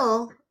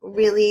still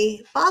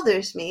really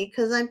bothers me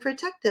because I'm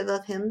protective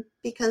of him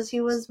because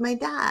he was my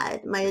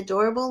dad, my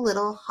adorable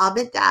little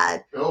hobbit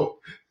dad. Oh.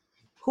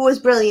 Who was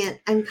brilliant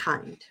and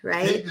kind,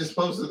 right? He just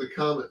posted a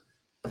comment.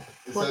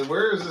 He said,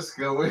 where is this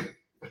going?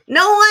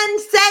 No one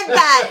said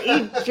that,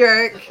 you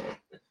jerk.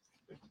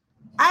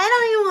 I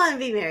don't even want to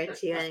be married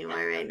to you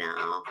anymore right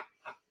now.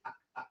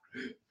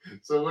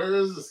 So where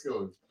is this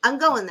going? I'm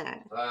going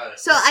there. All right.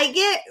 So I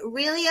get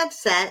really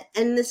upset,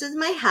 and this is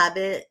my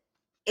habit,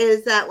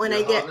 is that when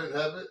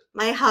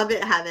my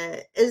hobbit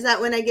habit is that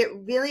when I get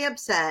really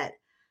upset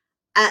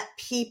at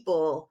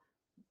people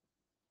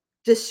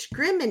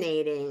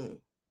discriminating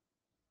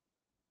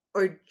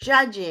or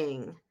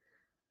judging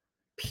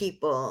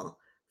people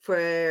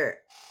for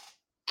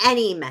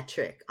any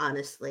metric,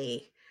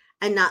 honestly,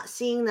 and not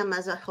seeing them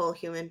as a whole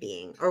human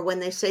being, or when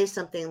they say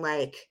something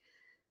like,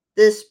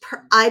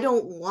 I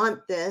don't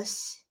want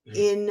this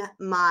in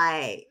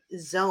my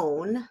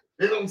zone.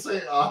 They don't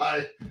say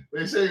I.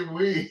 They say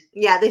we.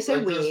 Yeah, they say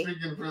like we. They're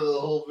speaking for the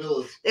whole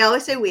village. They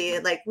always say we.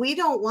 Like, we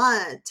don't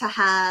want to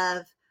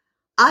have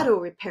auto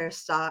repair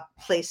stop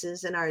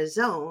places in our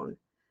zone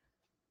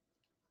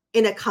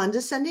in a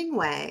condescending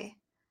way.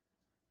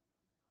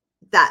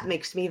 That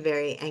makes me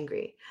very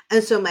angry.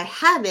 And so my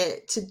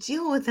habit to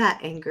deal with that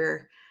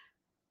anger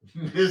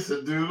is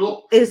to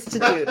doodle.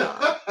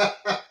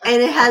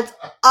 And it has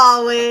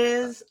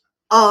always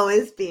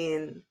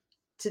been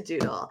to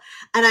doodle.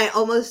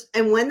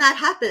 And when that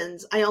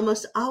happens, I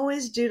almost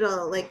always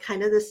doodle like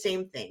kind of the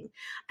same thing.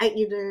 I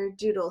either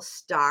doodle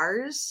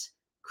stars,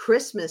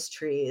 Christmas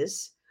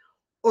trees,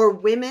 or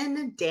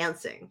women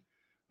dancing.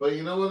 But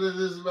you know what it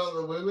is about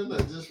the women?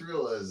 I just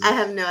realized. I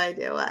have no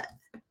idea what.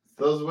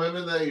 Those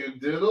women that you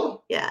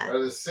doodle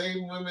are the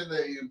same women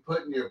that you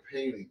put in your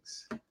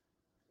paintings.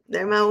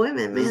 They're my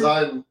women,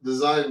 man.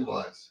 Design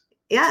wise.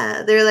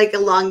 Yeah, they're like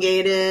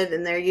elongated,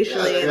 and they're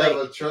usually they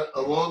like have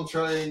a long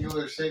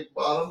triangular shaped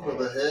bottom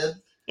with a head.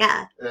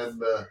 Yeah.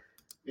 And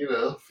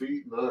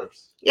feet and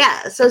arms.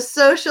 Yeah. So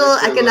social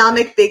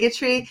economic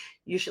bigotry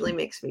usually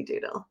makes me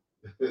doodle.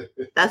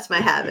 That's my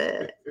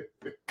habit.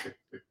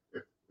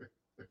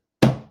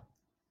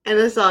 And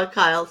it's all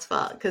Kyle's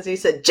fault because he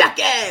said,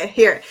 Jackie!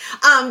 Here.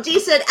 Dee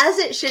said, as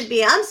it should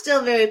be. I'm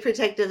still very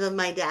protective of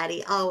my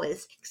daddy.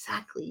 Always.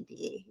 Exactly,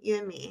 Dee. You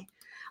and me.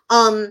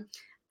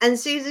 And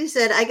Susie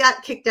said, I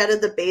got kicked out of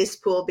the base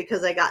pool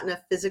because I got in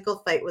a physical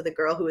fight with a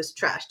girl who was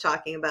trash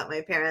talking about my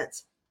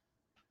parents.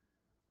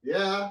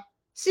 Yeah.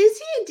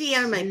 Susie and Dee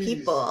are my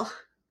people.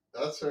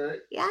 That's right.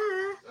 Yeah.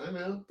 I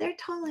know. They're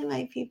totally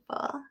my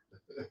people.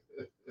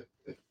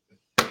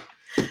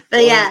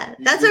 But yeah,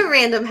 that's a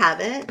random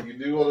habit. You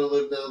do want to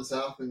live down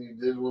south, and you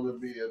did want to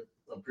be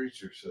a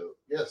preacher. So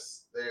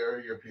yes, they are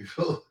your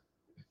people.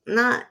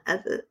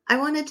 I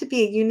wanted to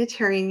be a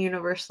Unitarian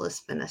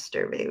Universalist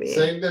minister, baby.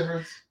 Same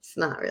difference. It's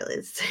not really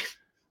the same.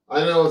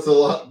 I know it's a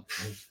lot.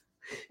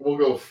 We'll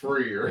go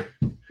freer.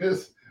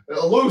 It's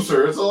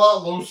looser. It's a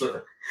lot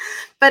looser.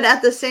 But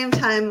at the same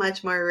time,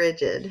 much more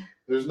rigid.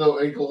 There's no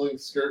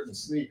ankle-length skirt and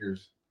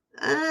sneakers.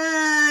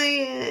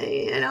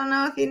 I don't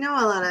know if you know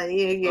a lot of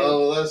you.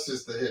 Oh, that's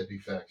just the hippie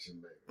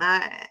faction, baby. All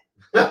right.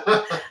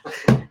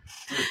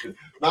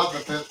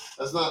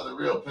 That's not the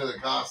real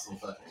Pentecostal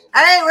faction.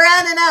 All right, we're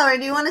at an hour.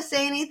 Do you want to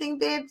say anything,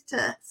 babe,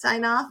 to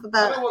sign off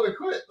about? I don't want to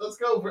quit. Let's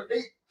go for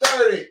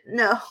 8:30.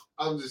 No.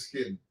 I'm just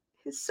kidding.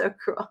 It's so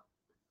cruel.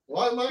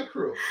 Why am I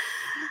cruel?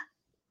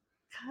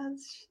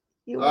 Because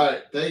all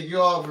right. Thank you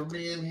all for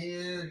being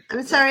here.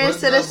 I'm sorry I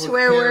said a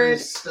swear word.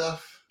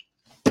 Stuff.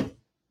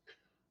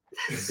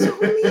 That's so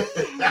mean.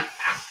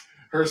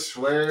 Her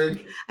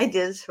swearing. I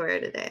did swear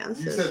today. I'm you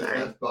so said sorry.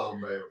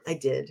 F-bomb, baby. I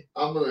did.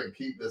 I'm going to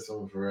keep this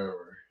one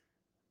forever.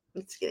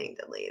 It's getting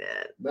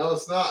deleted. No,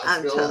 it's not.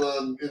 It's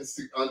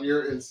going on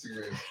your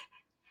Instagram.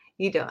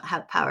 You don't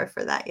have power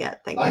for that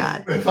yet, thank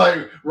God. If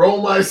I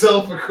roll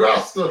myself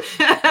across the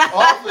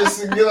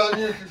office and get on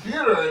your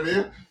computer, I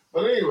do.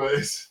 But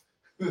anyways.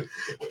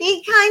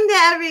 Be kind to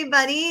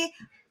everybody.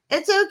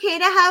 It's okay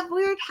to have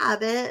weird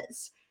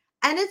habits.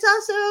 And it's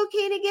also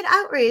okay to get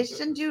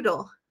outraged and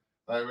doodle.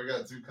 All right, we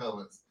got 2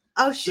 comments.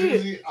 Oh, shoot.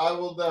 Susie, I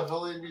will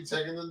definitely be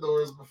checking the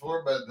doors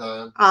before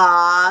bedtime.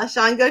 Aw,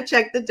 Sean, go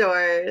check the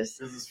doors.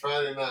 Because it's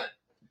Friday night.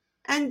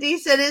 And Dee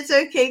said, it's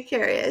okay,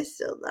 Carrie. I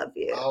still love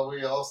you. Oh,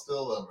 we all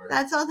still love her.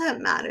 That's all that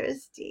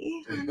matters,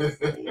 Dee.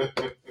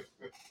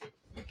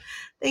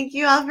 Thank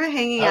you all for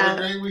hanging out. Have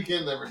a great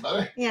weekend,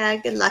 everybody. Yeah,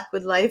 good luck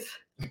with life.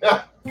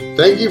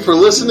 Thank you for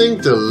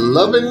listening to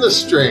Loving the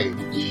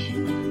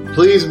Strange.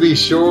 Please be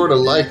sure to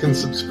like and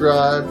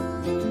subscribe.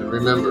 And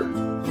remember,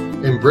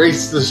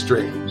 embrace the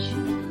strange.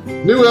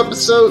 New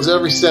episodes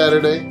every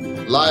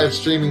Saturday, live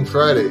streaming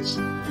Fridays.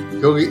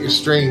 Go get your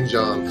strange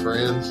on,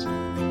 friends.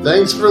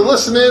 Thanks for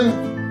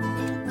listening.